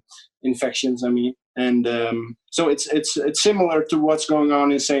infections. So it's similar to what's going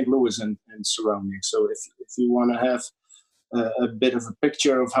on in St. Louis and surroundings. So if you want to have a bit of a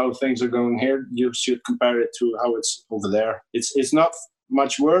picture of how things are going here, you should compare it to how it's over there. It's not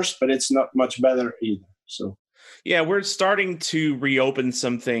much worse, but it's not much better either. So. Yeah, we're starting to reopen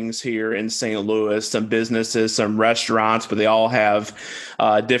some things here in St. Louis, some businesses, some restaurants, but they all have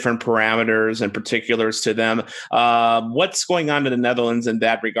different parameters and particulars to them. What's going on in the Netherlands in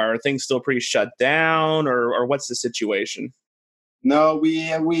that regard? Are things still pretty shut down, or what's the situation? No,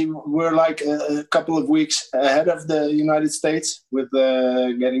 we're like a couple of weeks ahead of the United States with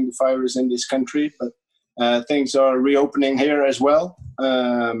getting the virus in this country, but things are reopening here as well.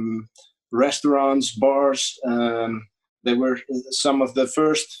 Restaurants, bars, they were some of the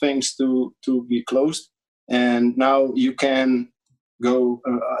first things to be closed. And now you can go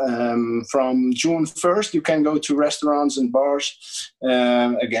from June 1st, you can go to restaurants and bars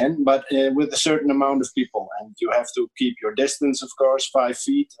again, but with a certain amount of people. And you have to keep your distance, of course, 5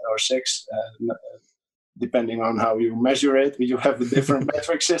 feet or 6, depending on how you measure it. You have a different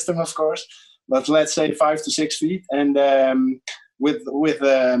metric system, of course, but let's say 5 to 6 feet. And with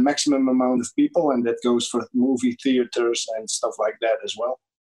a maximum amount of people, and that goes for movie theaters and stuff like that as well.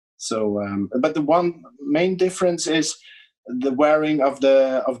 So, but the one main difference is the wearing of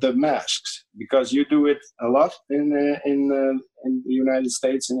the masks, because you do it a lot in the United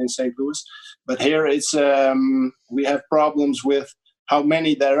States and in St. Louis, but here it's we have problems with how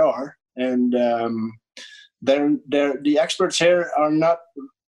many there are, and the experts here are not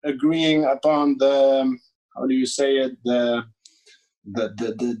agreeing upon the, how do you say it, the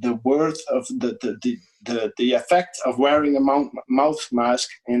worth of the effect of wearing a mouth mask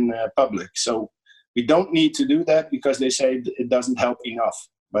in public. So we don't need to do that because they say it doesn't help enough.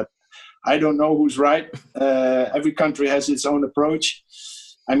 But I don't know who's right. Every country has its own approach.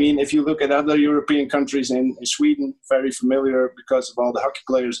 I mean, if you look at other European countries, in Sweden, very familiar because of all the hockey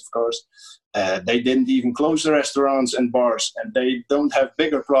players, of course, they didn't even close the restaurants and bars, and they don't have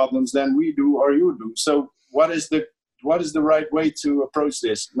bigger problems than we do or you do. So what is the right way to approach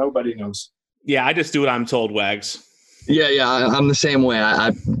this? Nobody knows. Yeah, I just do what I'm told, Wags. Yeah, I'm the same way.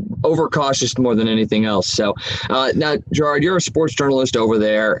 I'm overcautious more than anything else. So now, Gerard, you're a sports journalist over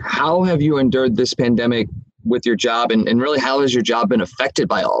there. How have you endured this pandemic with your job, and really how has your job been affected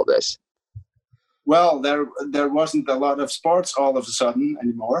by all of this? well, there wasn't a lot of sports all of a sudden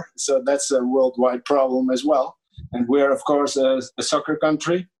anymore, so that's a worldwide problem as well. And we're of course a soccer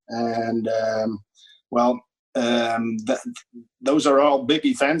country, and those are all big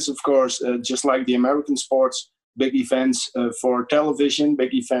events, of course, just like the American sports. Big events for television,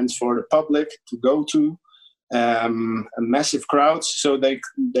 big events for the public to go to, massive crowds. So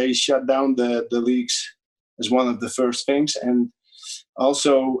they shut down the leagues as one of the first things. And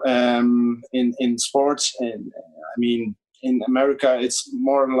also in sports, and I mean in America, it's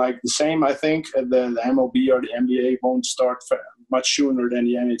more like the same. I think the MLB or the NBA won't start much sooner than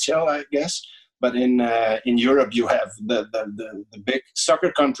the NHL, I guess. But in Europe, you have the big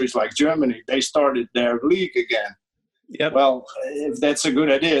soccer countries like Germany. They started their league again. Yep. Well, if that's a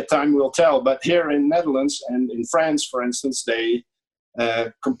good idea, time will tell. But here in Netherlands and in France, for instance, they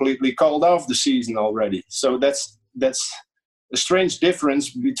completely called off the season already. So that's a strange difference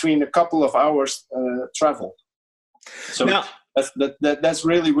between a couple of hours travel. So now, that's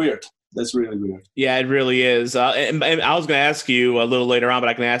really weird. That's really weird. Yeah, it really is. And I was going to ask you a little later on, but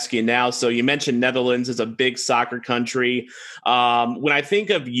I can ask you now. So you mentioned Netherlands is a big soccer country. When I think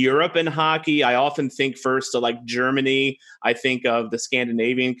of Europe and hockey, I often think first of like Germany. I think of the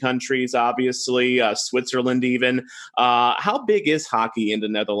Scandinavian countries, obviously, Switzerland even. How big is hockey in the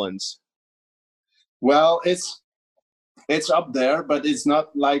Netherlands? Well, it's up there, but it's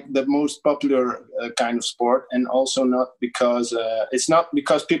not like the most popular kind of sport, and also not because it's not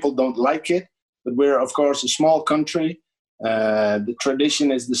because people don't like it, but we're of course a small country. The tradition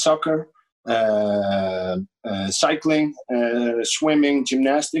is the soccer, cycling, swimming,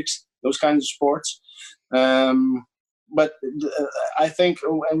 gymnastics, those kinds of sports. But I think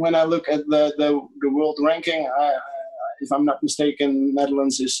when I look at the world ranking, if I'm not mistaken,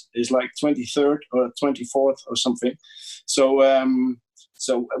 Netherlands is like 23rd or 24th or something. So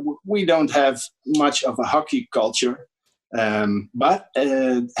we don't have much of a hockey culture. But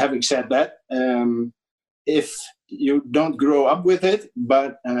having said that, if you don't grow up with it,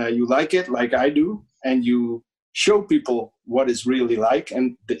 but you like it like I do, and you show people what it's really like,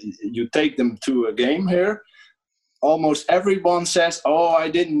 and you take them to a game here, almost everyone says, "Oh, I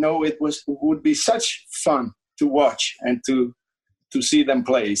didn't know it would be such fun to watch and to see them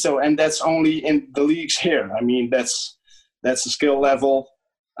play." So, and that's only in the leagues here. I mean, that's a skill level.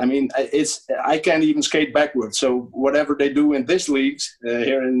 I mean, I can't even skate backwards. So whatever they do in this leagues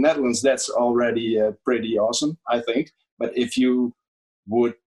here in the Netherlands, that's already pretty awesome, I think. But if you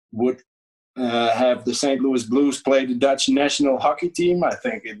would have the St. Louis Blues play the Dutch national hockey team, I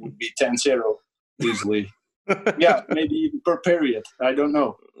think it would be 10-0 easily. Yeah, maybe even per period. I don't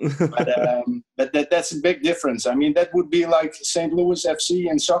know. But that's a big difference. I mean, that would be like St. Louis FC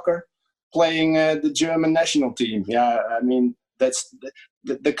in soccer playing the German national team. Yeah, I mean, that's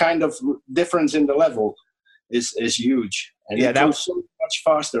the kind of difference in the level is huge. And it goes so much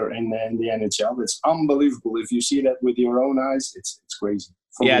faster in the NHL. It's unbelievable. If you see that with your own eyes, it's crazy.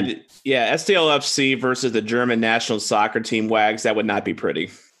 STLFC versus the German national soccer team, Wags, that would not be pretty.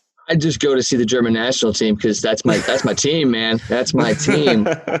 I just go to see the German national team because that's my team, man. That's my team.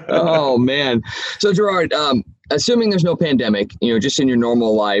 Oh man. So Gerard, assuming there's no pandemic, just in your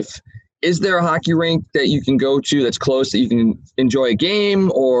normal life, is there a hockey rink that you can go to that's close that you can enjoy a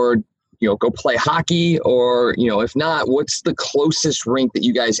game, or go play hockey, or if not, what's the closest rink that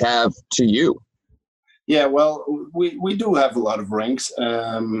you guys have to you? Yeah, well, we do have a lot of rinks.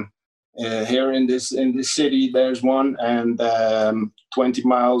 Here in this city, there's one, and 20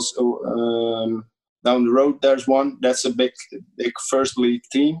 miles down the road, there's one. That's a big first league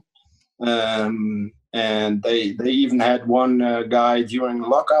team, and they even had one guy during the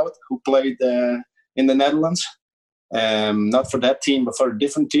lockout who played in the Netherlands, not for that team, but for a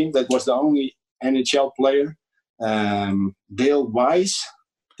different team. That was the only NHL player, Dale Weiss.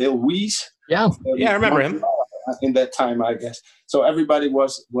 Yeah, I remember him. In that time, I guess. So everybody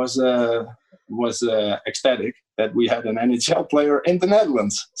was ecstatic that we had an NHL player in the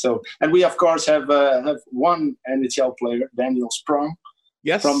Netherlands. So, and we of course have one NHL player, Daniel Sprong,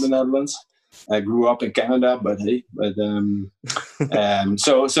 from the Netherlands. I grew up in Canada,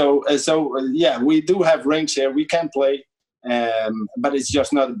 yeah, we do have rinks here. We can play, but it's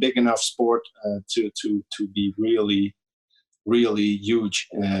just not a big enough sport to be really, really huge,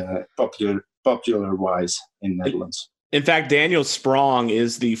 popular wise in Netherlands. In fact, Daniel Sprong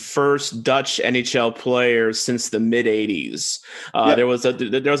is the first Dutch NHL player since the mid '80s. There was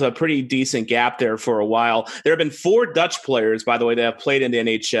a pretty decent gap there for a while. There have been 4 Dutch players, by the way, that have played in the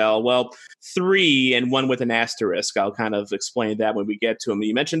NHL. Well, 3 and 1 with an asterisk. I'll kind of explain that when we get to him.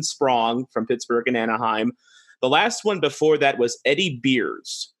 You mentioned Sprong from Pittsburgh and Anaheim. The last one before that was Eddie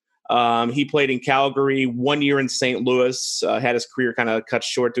Beers. He played in Calgary, 1 year in St. Louis, had his career kind of cut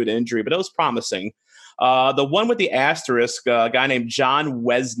short due to injury, but it was promising. The one with the asterisk, a guy named John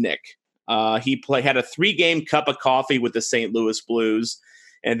Wesnick. He had a 3-game cup of coffee with the St. Louis Blues.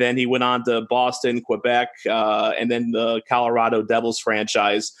 And then he went on to Boston, Quebec, and then the Colorado Devils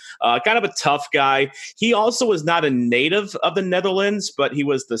franchise. Kind of a tough guy. He also was not a native of the Netherlands, but he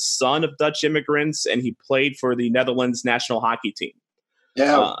was the son of Dutch immigrants, and he played for the Netherlands national hockey team.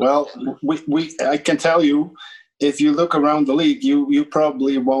 Yeah, well, I can tell you, if you look around the league, you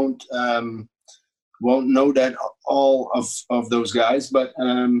probably won't know that all of those guys. But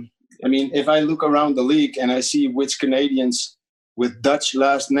I mean, if I look around the league and I see which Canadians with Dutch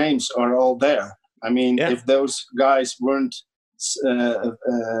last names are all there. I mean, if those guys weren't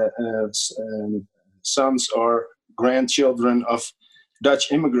sons or grandchildren of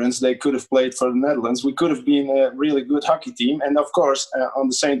Dutch immigrants, they could have played for the Netherlands. We could have been a really good hockey team. And of course, on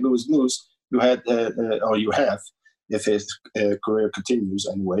the St. Louis Blues, you had, or you have, if his career continues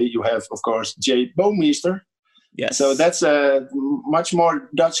anyway, you have, of course, Jay Bouwmeester. Yes. So that's a much more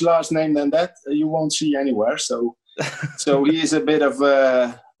Dutch last name than that you won't see anywhere. So he is a bit of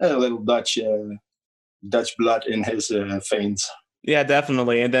a little Dutch blood in his veins. Yeah,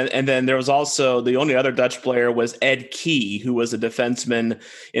 definitely. And then there was also the only other Dutch player was Ed Key, who was a defenseman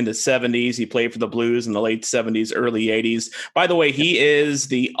in the 70s. He played for the Blues in the late 70s, early 80s. By the way, he is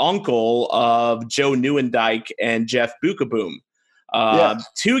the uncle of Joe Nieuwendyk and Jeff Bukaboom.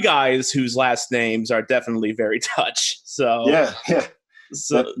 Two guys whose last names are definitely very Dutch. So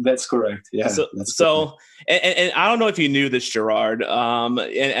So that's correct. Yeah. So and I don't know if you knew this, Gerard. And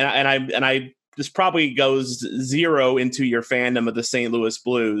I this probably goes zero into your fandom of the St. Louis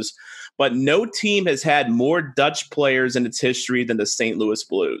Blues, but no team has had more Dutch players in its history than the St. Louis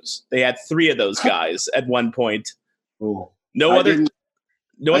Blues. They had 3 of those guys at one point. Oh, no other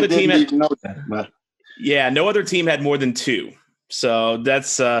team had, know that, but. Yeah, no other team had more than 2. So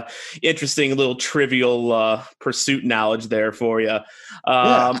that's interesting little trivial pursuit knowledge there for you.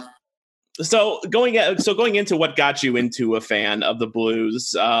 So going into what got you into a fan of the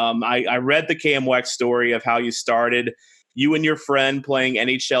Blues, I read the KMWX story of how you started, you and your friend playing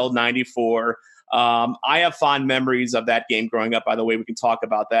NHL 94. I have fond memories of that game growing up. By the way, we can talk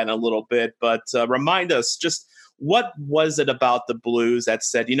about that in a little bit, but remind us, just what was it about the Blues that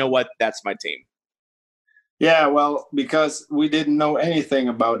said, you know what, that's my team? Yeah, well, because we didn't know anything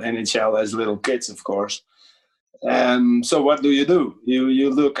about NHL as little kids, of course. So what do? You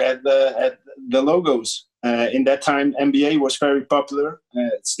look at the logos. In that time, NBA was very popular.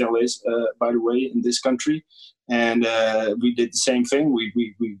 It still is, by the way, in this country. And we did the same thing.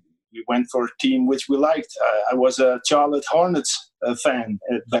 We went for a team which we liked. I was a Charlotte Hornets fan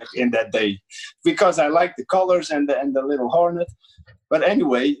back in that day because I liked the colors and the little hornet. But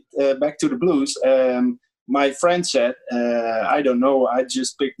anyway, back to the Blues. My friend said, I don't know, I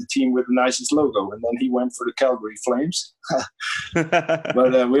just picked the team with the nicest logo. And then he went for the Calgary Flames.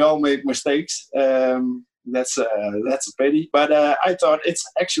 But we all make mistakes. That's a pity. But I thought it's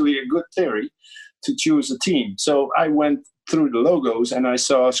actually a good theory to choose a team. So I went through the logos and I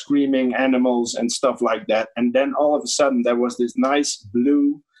saw screaming animals and stuff like that. And then all of a sudden there was this nice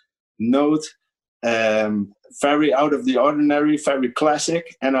blue note, very out of the ordinary, very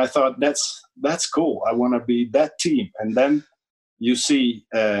classic. And I thought that's cool. I want to be that team. And then you see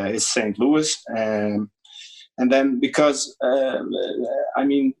it's St. Louis. And then because, I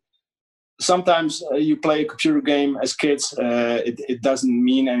mean, sometimes you play a computer game as kids, it doesn't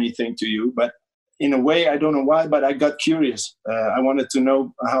mean anything to you. But in a way, I don't know why, but I got curious. I wanted to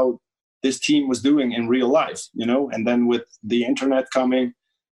know how this team was doing in real life, you know. And then with the internet coming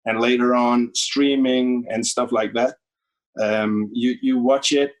and later on streaming and stuff like that, you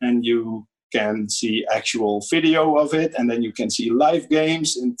watch it and you can see actual video of it, and then you can see live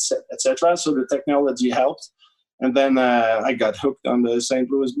games, etc. So the technology helped. And then I got hooked on the St.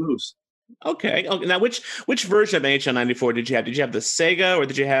 Louis Blues. Okay. Now, which version of NHL 94 did you have? Did you have the Sega or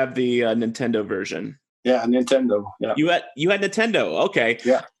did you have the Nintendo version? Yeah, Nintendo. Yeah. You had Nintendo. Okay.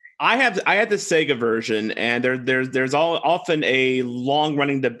 Yeah. I had the Sega version, and there's often a long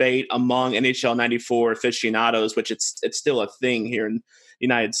running debate among NHL 94 aficionados, which it's still a thing here in the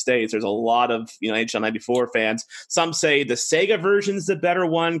United States. There's a lot of NHL 94 fans. Some say the Sega version is the better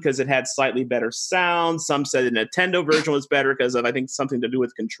one because it had slightly better sound. Some say the Nintendo version was better because of, I think, something to do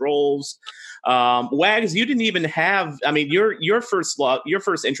with controls. Wags, you didn't even have. I mean, your first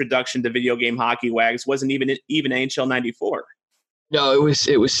introduction to video game hockey, Wags, wasn't even NHL 94. No,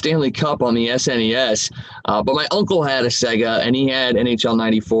 it was Stanley Cup on the SNES, but my uncle had a Sega and he had NHL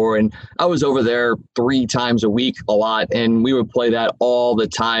 '94, and I was over there 3 times a week a lot, and we would play that all the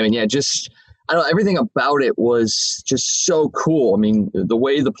time. And yeah, just I don't know, everything about it was just so cool. I mean, the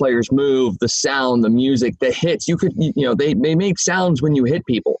way the players move, the sound, the music, the hits. They made sounds when you hit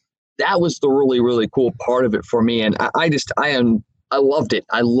people. That was the really, really cool part of it for me, and I loved it.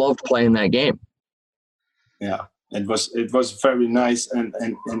 I loved playing that game. Yeah. It was very nice and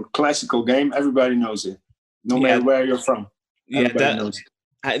classical game. Everybody knows it, no matter where you're from. Everybody knows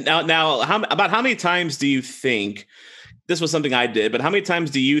it. Now, how many times do you think this was something I did? But how many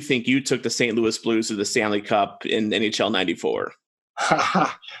times do you think you took the St. Louis Blues to the Stanley Cup in NHL '94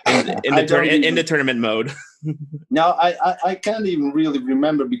 in the tournament mode? No, I can't even really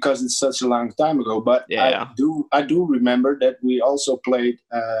remember because it's such a long time ago. But yeah. I do remember that we also played.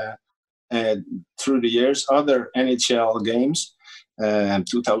 Through the years, other NHL games,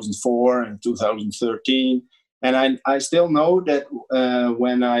 2004 and 2013, and I still know that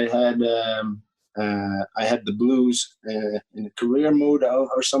when I had the Blues in a career mode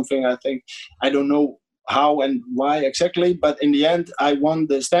or something, I don't know how and why exactly, but in the end, I won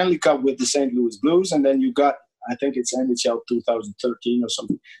the Stanley Cup with the St. Louis Blues, and then you got, I think it's NHL 2013 or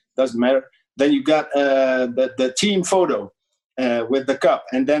something, doesn't matter. Then you got the team photo. With the cup,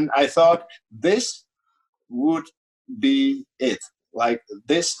 and then I thought this would be it. Like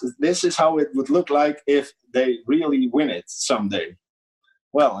this is how it would look like if they really win it someday.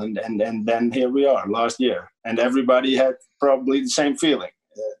 Well, and then here we are last year, and everybody had probably the same feeling.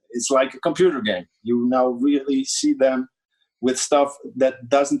 It's like a computer game. You now really see them with stuff that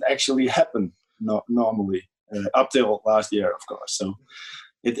doesn't actually happen normally up till last year, of course. So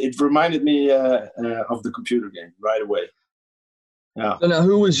it reminded me of the computer game right away. Yeah. So now,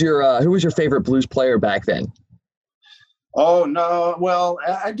 who was your favorite Blues player back then? Oh no, well,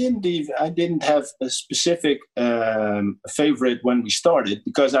 I didn't have a specific favorite when we started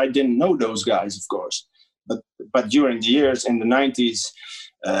because I didn't know those guys, of course. But during the years in the '90s,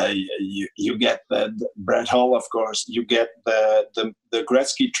 you get the Brett Hull, of course. You get the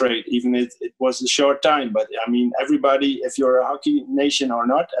Gretzky trade, even if it was a short time. But I mean, everybody, if you're a hockey nation or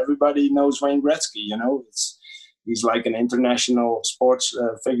not, everybody knows Wayne Gretzky. You know, he's like an international sports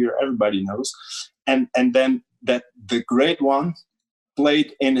figure. Everybody knows. And then that the great one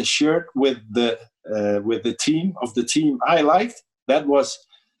played in a shirt with the team I liked. That was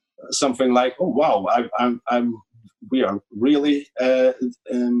something like, oh wow, we are really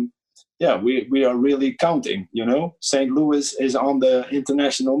we are really counting. You know, St. Louis is on the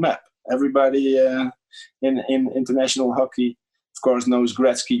international map. Everybody in international hockey, of course, knows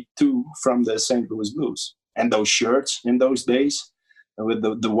Gretzky too from the St. Louis Blues. And those shirts in those days, with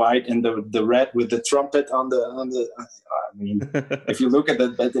the white and the red with the trumpet on the. I mean, if you look at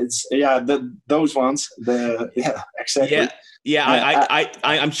that, it's those ones. Exactly. Yeah.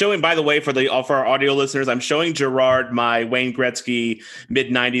 I'm showing, by the way, for our audio listeners, I'm showing Gerard my Wayne Gretzky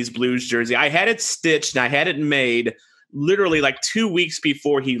mid-'90s Blues jersey. I had it stitched and I had it made literally like 2 weeks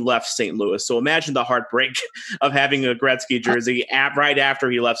before he left St. Louis. So imagine the heartbreak of having a Gretzky jersey right after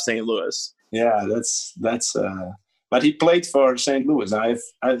he left St. Louis. Yeah, that's. But he played for St. Louis. I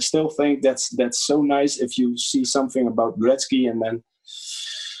still think that's so nice if you see something about Gretzky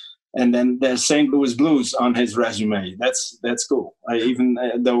and then there's St. Louis Blues on his resume. That's cool. Even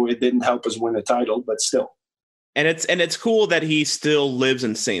though it didn't help us win a title, but still. And it's cool that he still lives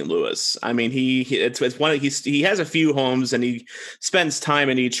in St. Louis. I mean, he has a few homes and he spends time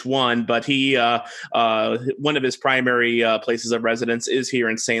in each one. But one of his primary places of residence is here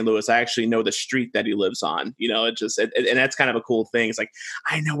in St. Louis. I actually know the street that he lives on. You know, and that's kind of a cool thing. It's like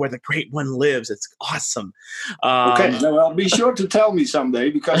I know where the great one lives. It's awesome. Okay, well, be sure to tell me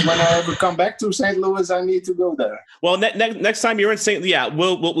someday because when I ever come back to St. Louis, I need to go there. Well, next time you're in St.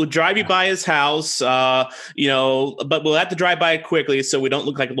 We'll drive you by his house. But we'll have to drive by it quickly so we don't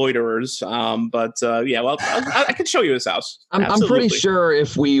look like loiterers. I can show you his house. I'm pretty sure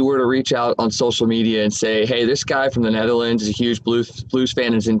if we were to reach out on social media and say, hey, this guy from the Netherlands is a huge Blues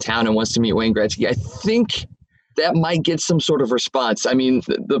fan, is in town and wants to meet Wayne Gretzky, I think that might get some sort of response. I mean,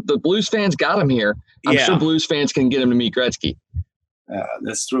 the Blues fans got him here. I'm sure Blues fans can get him to meet Gretzky.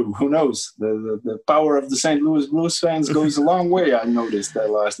 That's true. Who knows? The power of the St. Louis Blues fans goes a long way. I noticed that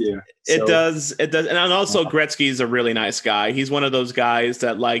last year. It does. And also Gretzky's a really nice guy. He's one of those guys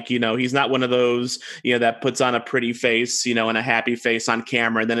that he's not one of those, that puts on a pretty face, and a happy face on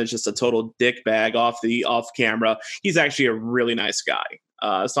camera. And then it's just a total dick bag off camera. He's actually a really nice guy.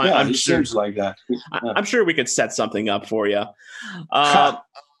 I'm sure, seems like that. I'm sure we could set something up for you.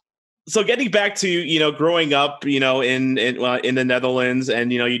 So getting back to, growing up, in the Netherlands,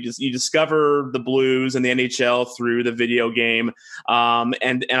 and, you discover the Blues and the NHL through the video game.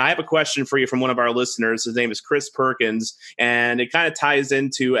 And I have a question for you from one of our listeners. His name is Chris Perkins, and it kind of ties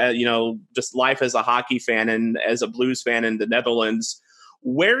into, just life as a hockey fan and as a Blues fan in the Netherlands.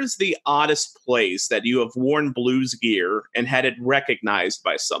 Where's the oddest place that you have worn Blues gear and had it recognized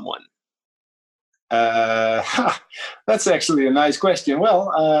by someone? That's actually a nice question.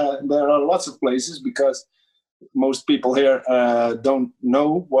 Well, there are lots of places because most people here don't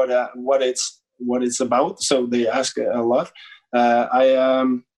know what it's about, so they ask a lot.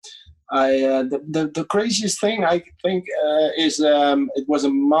 The craziest thing I think is it was a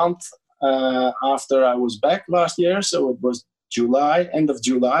month after I was back last year, so it was end of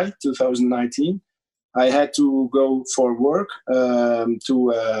July 2019. I had to go for work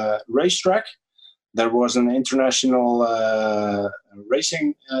to a racetrack. There was an international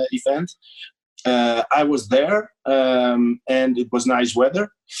racing event. I was there, and it was nice weather.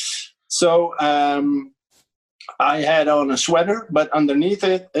 So I had on a sweater, but underneath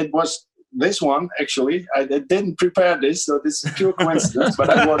it was this one, actually. I didn't prepare this, so this is pure coincidence. But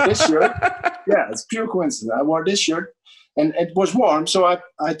I wore this shirt. Yeah, it's pure coincidence. I wore this shirt, and it was warm, so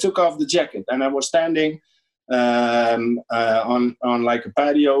I took off the jacket, and I was standing on like a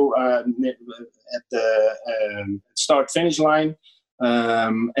patio at the start-finish line,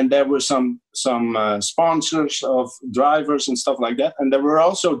 and there were some sponsors of drivers and stuff like that, and there were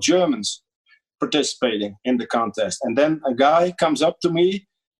also Germans participating in the contest. And then a guy comes up to me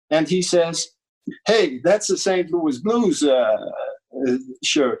and he says, "Hey, that's a St. Louis Blues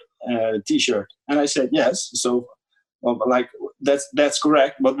shirt, T-shirt." And I said, "Yes." So, that's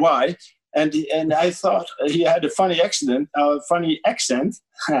correct, but why? And I thought he had a funny accent,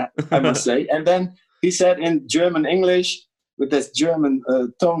 I must say. And then he said in German English with this German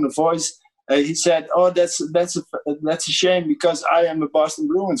tone of voice, he said, "Oh, that's a shame because I am a Boston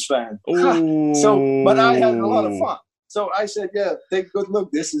Bruins fan." So, but I had a lot of fun. So I said, "Yeah, take a good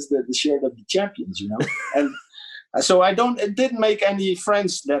look. This is the shirt of the champions, And so it didn't make any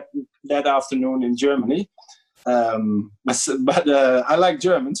friends that afternoon in Germany. But I like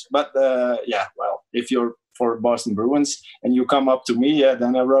Germans. But well, if you're for Boston Bruins and you come up to me,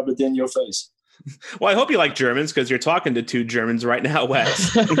 then I rub it in your face. Well, I hope you like Germans because you're talking to two Germans right now,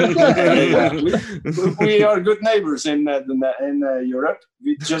 Wes. We are good neighbors in Europe.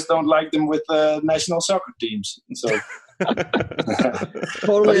 We just don't like them with national soccer teams. So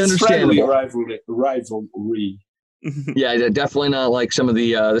totally understandable. Rivalry. Yeah, definitely not like some of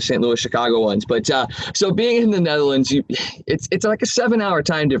the St. Louis, Chicago ones. But so being in the Netherlands, it's like a 7-hour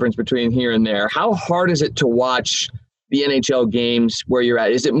time difference between here and there. How hard is it to watch the NHL games where you're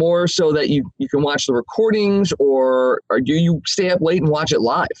at? Is it more so that you can watch the recordings, or do you stay up late and watch it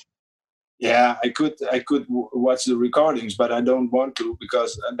live? Yeah, I could watch the recordings, but I don't want to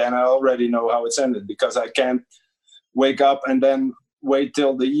because then I already know how it's ended, because I can't wake up and then wait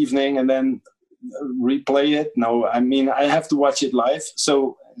till the evening and then replay it. No, I mean, I have to watch it live.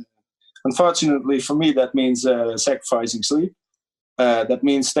 So unfortunately for me, that means sacrificing sleep. That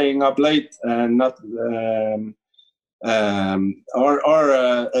means staying up late and not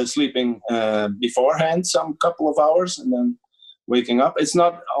sleeping beforehand some couple of hours and then waking up. It's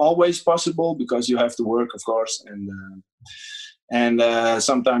not always possible because you have to work, of course, and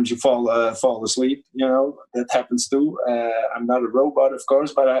sometimes you fall asleep. That happens too. I'm not a robot, of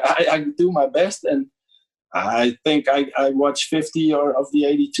course, but I do my best, and I think I watch 50 of the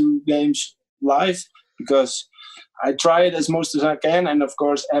 82 games live because I try it as most as I can. And of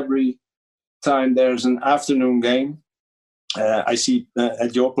course, every time there's an afternoon game, I see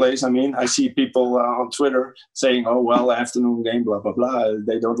at your place, I see people on Twitter saying, "Oh, well, afternoon game, blah, blah, blah."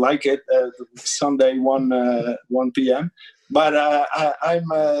 They don't like it. Sunday, 1 p.m. But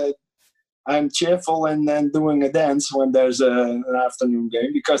I'm cheerful and then doing a dance when there's an afternoon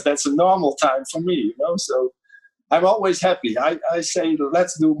game because that's a normal time for me, So I'm always happy. I say,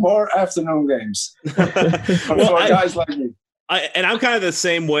 let's do more afternoon games for guys like me. I'm kind of the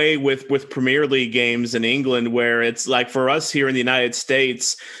same way with Premier League games in England, where it's like for us here in the United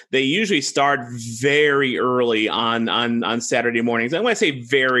States, they usually start very early on Saturday mornings. And when I say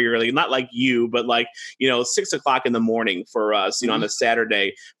very early, not like you, but 6 o'clock in the morning for us, on a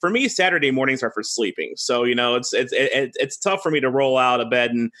Saturday. For me, Saturday mornings are for sleeping. So, it's tough for me to roll out of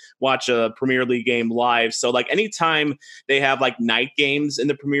bed and watch a Premier League game live. So anytime they have night games in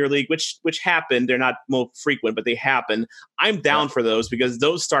the Premier League, which happen, they're not more frequent, but they happen. I'm down for those because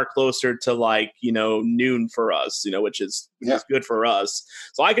those start closer to noon for us, which is good for us.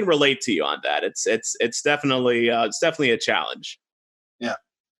 So I can relate to you on that. It's definitely a challenge. Yeah.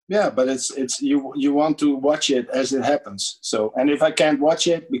 Yeah, but it's you want to watch it as it happens. So, and if I can't watch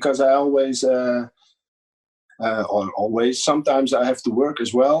it because I always sometimes I have to work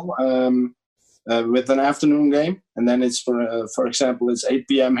as well with an afternoon game, and then it's for example it's 8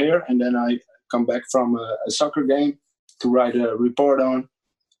 p.m. here, and then I come back from a soccer game to write a report on,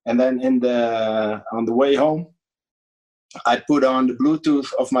 and then on the way home I put on the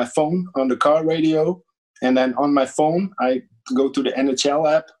Bluetooth of my phone on the car radio, and then on my phone I go to the NHL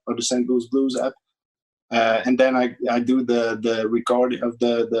app or the St. Louis Blues app, and then I do the recording of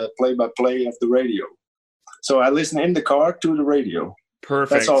the play-by-play of the radio. So I listen in the car to the radio.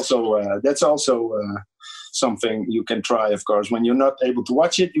 Perfect. That's also something you can try, of course. When you're not able to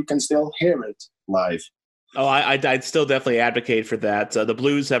watch it, you can still hear it live. Oh, I'd still definitely advocate for that. The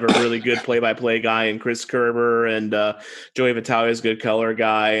Blues have a really good play-by-play guy in Chris Kerber, and Joey Vitale is a good color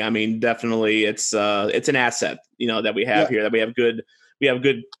guy. I mean, definitely, it's an asset, that we have here. That we have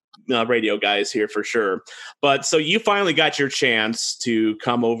good radio guys here for sure. But so you finally got your chance to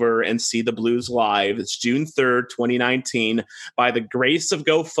come over and see the Blues live. It's June 3rd, 2019. By the grace of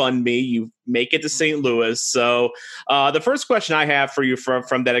GoFundMe, you make it to St. Louis. So the first question I have for you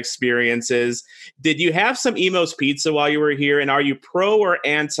from that experience is, did you have some Emo's Pizza while you were here? And are you pro or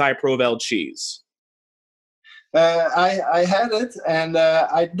anti Provel cheese? I had it, and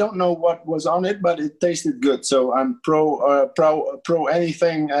I don't know what was on it, but it tasted good. So I'm pro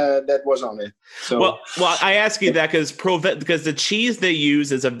anything that was on it. So well, I ask you that because the cheese they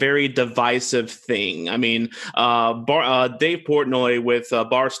use is a very divisive thing. I mean, Dave Portnoy with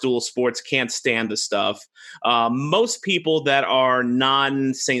Barstool Sports can't stand the stuff. Most people that are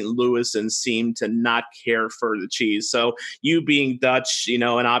non-St. Louisans seem to not care for the cheese. So you being Dutch, and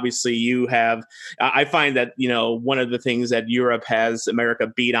obviously you have. I find that one of the things that Europe has America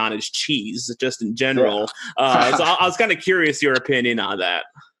beat on is cheese, just in general. Yeah. So I was kind of curious your opinion on that.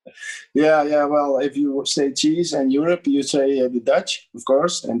 Yeah. Well, if you say cheese and Europe, you say the Dutch, of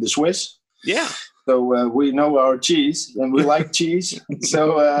course, and the Swiss. Yeah. So we know our cheese, and we like cheese.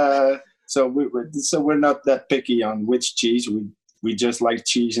 So we're not that picky on which cheese. We just like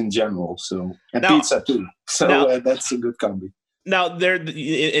cheese in general. So and pizza too. So that's a good combo. Now, there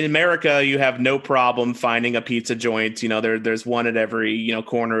in America, you have no problem finding a pizza joint. There's one at every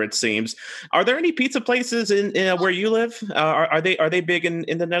corner, it seems. Are there any pizza places in where you live? Are they big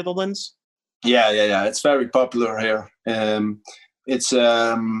in the Netherlands? Yeah. It's very popular here. It's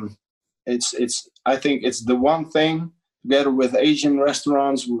I think it's the one thing together with Asian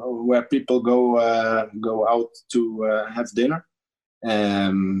restaurants where people go out to have dinner.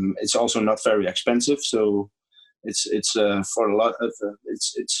 It's also not very expensive, so. It's for a lot of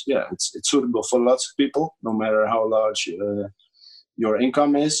it's suitable for lots of people, no matter how large your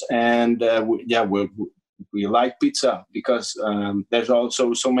income is. And we like pizza because there's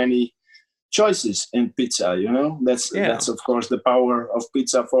also so many choices in pizza. That's of course the power of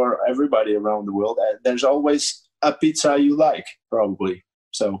pizza for everybody around the world. There's always a pizza you like, probably.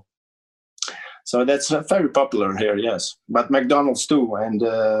 So that's very popular here, yes. But McDonald's too,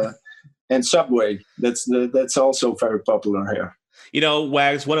 and Subway, that's also very popular here.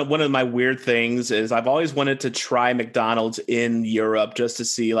 Wags, one of my weird things is I've always wanted to try McDonald's in Europe just to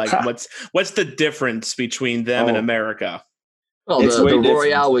see what's the difference between them and America. Well, the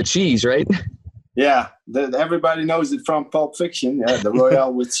Royale with cheese, right? Yeah, everybody knows it from Pulp Fiction. Yeah, the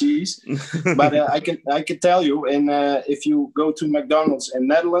Royale with cheese. But I can tell you, if you go to McDonald's in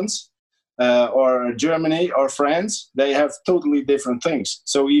Netherlands. Or Germany or France, they have totally different things.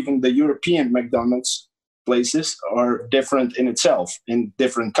 So even the European McDonald's places are different in itself in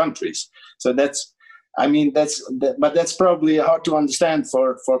different countries. So but that's probably hard to understand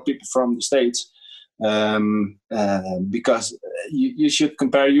for people from the States, because you should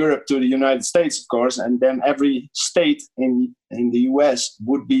compare Europe to the United States, of course, and then every state in the US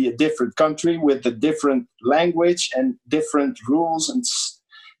would be a different country with a different language and different rules and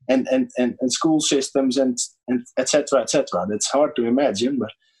school systems and et cetera, et cetera. That's hard to imagine,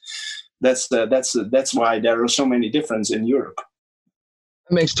 but that's why there are so many differences in Europe.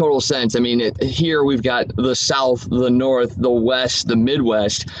 It makes total sense. I mean, here we've got the South, the North, the West, the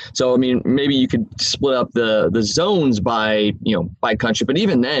Midwest. So, I mean, maybe you could split up the zones by country. But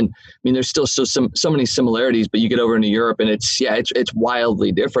even then, I mean, there's still so many similarities. But you get over into Europe, and it's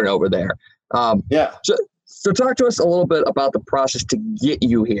wildly different over there. So talk to us a little bit about the process to get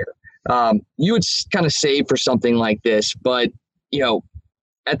you here. You would kind of save for something like this, but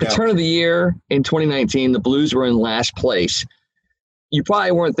at the turn of the year in 2019, the Blues were in last place. You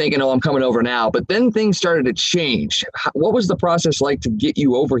probably weren't thinking, I'm coming over now, but then things started to change. What was the process like to get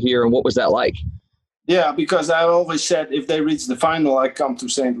you over here, and what was that like? Yeah, because I always said if they reach the final, I come to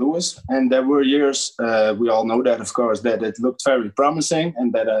St. Louis. And there were years, we all know that, of course, that it looked very promising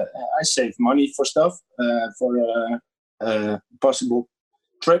and that I saved money for stuff, for a possible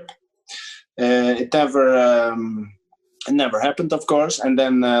trip. It never happened, of course. And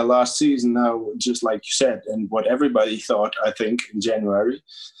then last season, now, just like you said, and what everybody thought, I think, in January,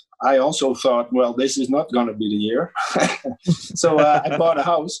 I also thought, well, this is not going to be the year. So I bought a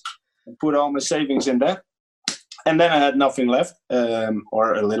house. I put all my savings in that. And then I had nothing left,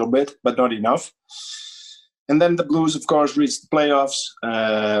 or a little bit, but not enough. And then the Blues, of course, reached the playoffs,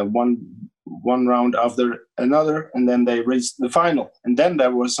 one round after another, and then they reached the final. And then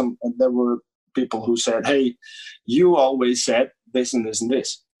there were people who said, hey, you always said this and this and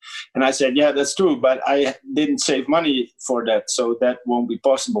this. And I said, yeah, that's true, but I didn't save money for that, so that won't be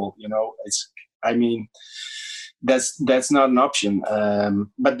possible. That's not an option.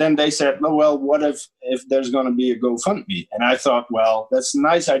 But then they said, oh, well, what if there's going to be a GoFundMe? And I thought, well, that's a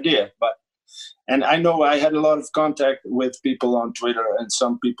nice idea. And I know I had a lot of contact with people on Twitter, and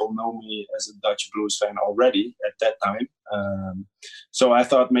some people know me as a Dutch Blues fan already at that time. So I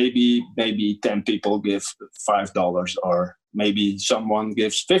thought maybe 10 people give $5, or maybe someone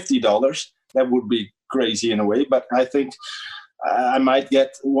gives $50. That would be crazy in a way, but I think I might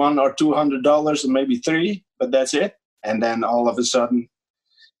get $100 or $200 and maybe $3, but that's it. And then all of a sudden,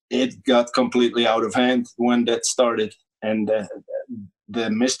 it got completely out of hand when that started. And the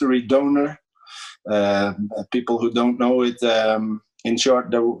mystery donor, people who don't know it, in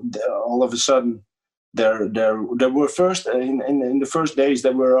short, all of a sudden, there were first in the first days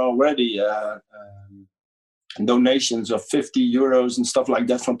there were already donations of €50 and stuff like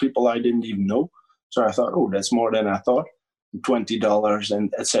that from people I didn't even know. So I thought, oh, that's more than I thought. $20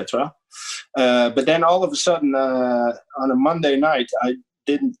 and etc. But then all of a sudden, on a Monday night, I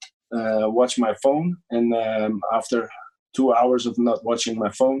didn't watch my phone, and after 2 hours of not watching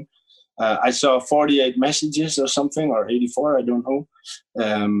my phone, I saw 48 messages or something, or 84, I don't know,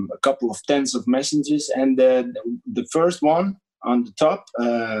 a couple of tens of messages, and the first one on the top,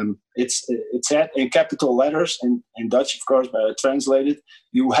 it said in capital letters, in Dutch, of course, but I translated,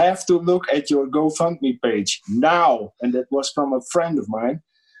 you have to look at your GoFundMe page now. And that was from a friend of mine.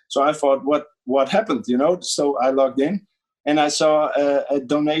 So I thought, what happened, So I logged in, and I saw a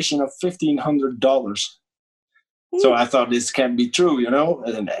donation of $1,500. So I thought this can't be true,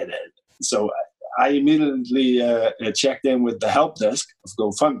 And so I immediately checked in with the help desk of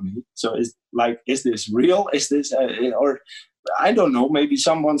GoFundMe. So it's like, is this real? Is this, or I don't know, maybe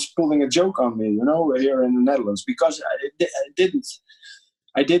someone's pulling a joke on me, here in the Netherlands, because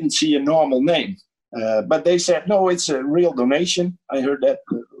I didn't see a normal name. But they said, no, it's a real donation. I heard that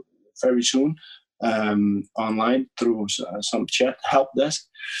very soon online through some chat help desk.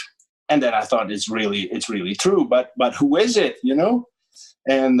 And then I thought it's really true. But who is it,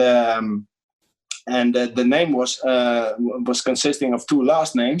 And the name was consisting of two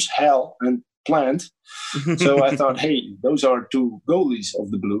last names, Hal and Plant. So I thought, hey, those are two goalies of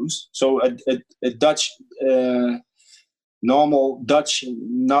the Blues. So a Dutch, normal Dutch,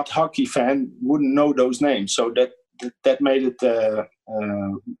 not hockey fan wouldn't know those names. So that made it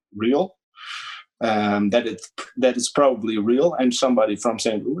real. That it's probably real and somebody from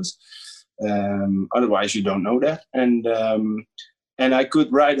St. Louis. Otherwise, you don't know that. And I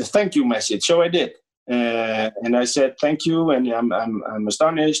could write a thank you message, so I did. And I said thank you, and I'm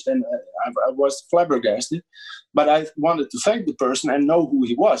astonished, and I was flabbergasted. But I wanted to thank the person and know who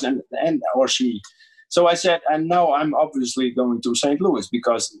he was and or she. So I said, and now I'm obviously going to St. Louis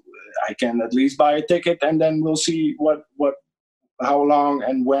because I can at least buy a ticket, and then we'll see how long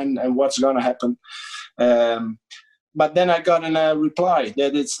and when and what's going to happen. But then I got a reply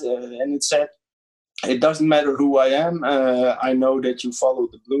that and it said, it doesn't matter who I am. I know that you follow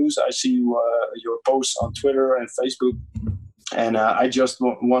the Blues. I see your posts on Twitter and Facebook. And I just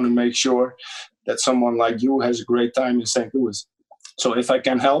want to make sure that someone like you has a great time in St. Louis. So if I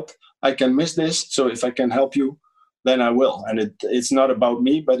can help, I can miss this. So if I can help you, then I will. And it's not about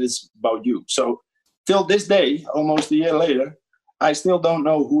me, but it's about you. So till this day, almost a year later, I still don't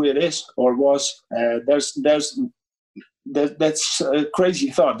know who it is or was. That's a crazy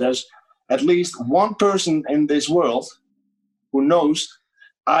thought. There's at least one person in this world who knows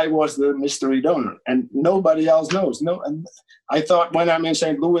I was the mystery donor, and nobody else knows. No, and I thought when I'm in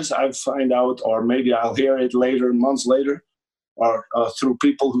St. Louis, I'll find out, or maybe I'll hear it later, months later, or through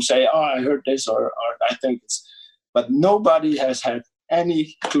people who say, "Oh, I heard this," or I think it's. But nobody has had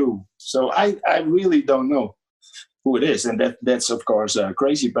any clue. So I really don't know who it is, and that's of course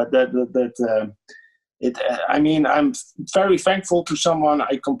crazy. But I'm very thankful to someone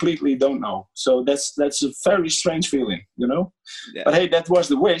I completely don't know. So that's a very strange feeling, you know. Yeah. But hey, that was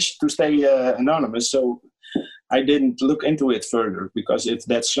the wish to stay anonymous. So I didn't look into it further, because if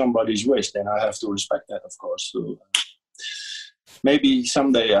that's somebody's wish, then I have to respect that, of course. So maybe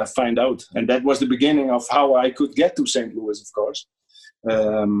someday I find out. And that was the beginning of how I could get to St. Louis, of course,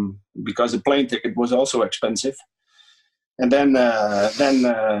 because the plane ticket was also expensive. And then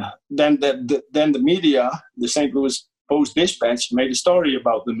the media, the St. Louis Post-Dispatch, made a story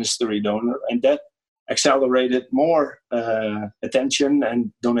about the mystery donor, and that accelerated more attention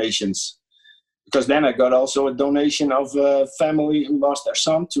and donations. Because then I got also a donation of a family who lost their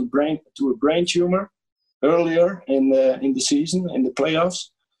son to a brain tumor earlier in the season, in the playoffs,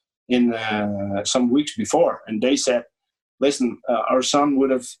 in some weeks before, and they said, "Listen, our son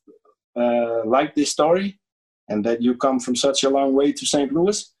would have liked this story." And that you come from such a long way to St.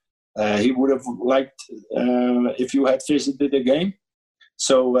 Louis. He would have liked if you had visited the game.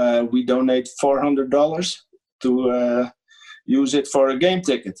 So we donate $400 to use it for a game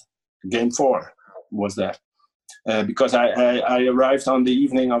ticket. Game 4 was that. Because I arrived on the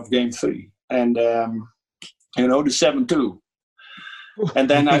evening of Game 3. And, the 7-2. And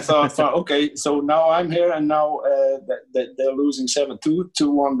then I thought, okay, so now I'm here, and now they're losing 7-2,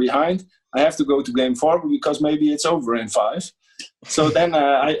 2-1 behind. I have to go to Game 4 because maybe it's over in 5. So then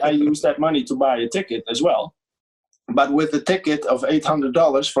I used that money to buy a ticket as well. But with the ticket of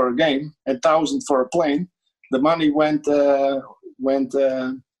 $800 for a game and $1,000 for a plane, the money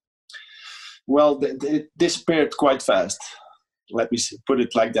it disappeared quite fast. Let me put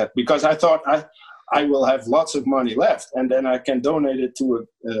it like that, because I thought I will have lots of money left, and then I can donate it to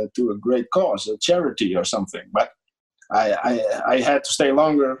a great cause, a charity or something. But I had to stay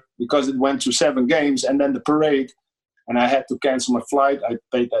longer because it went to 7 games, and then the parade, and I had to cancel my flight. I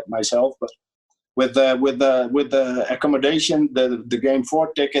paid that myself, but with the accommodation, the Game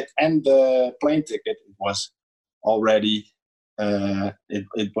 4 ticket and the plane ticket, it was already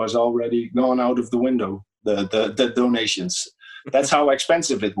gone out of the window. The donations. That's how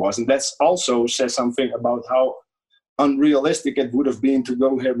expensive it was, and that's also says something about how unrealistic it would have been to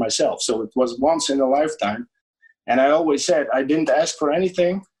go here myself. So it was once in a lifetime. And I always said I didn't ask for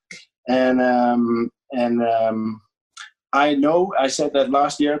anything, and I know I said that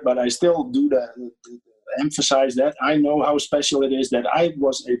last year, but I still do emphasize that I know how special it is that I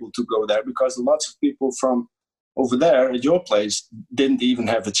was able to go there, because lots of people from over there at your place didn't even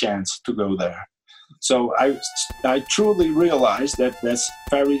have a chance to go there. So I truly realized that that's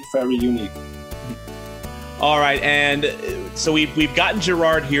very, very unique. All right, and so we've gotten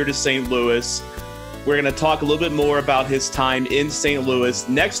Gerard here to St. Louis. We're going to talk a little bit more about his time in St. Louis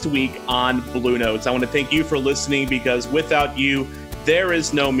next week on Bluenotes. I want to thank you for listening, because without you, there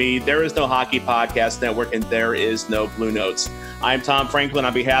is no me, there is no Hockey Podcast Network, and there is no Bluenotes. I'm Tom Franklin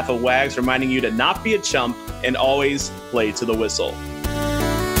on behalf of WAGS, reminding you to not be a chump and always play to the whistle.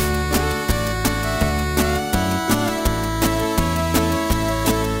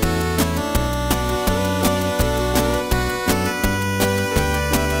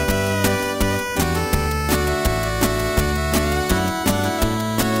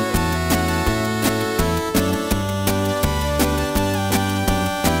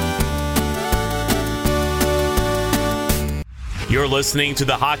 You're listening to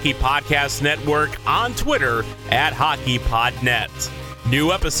the Hockey Podcast Network on Twitter at HockeyPodNet.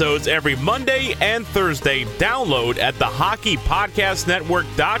 New episodes every Monday and Thursday. Download at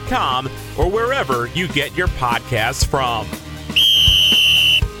thehockeypodcastnetwork.com or wherever you get your podcasts from.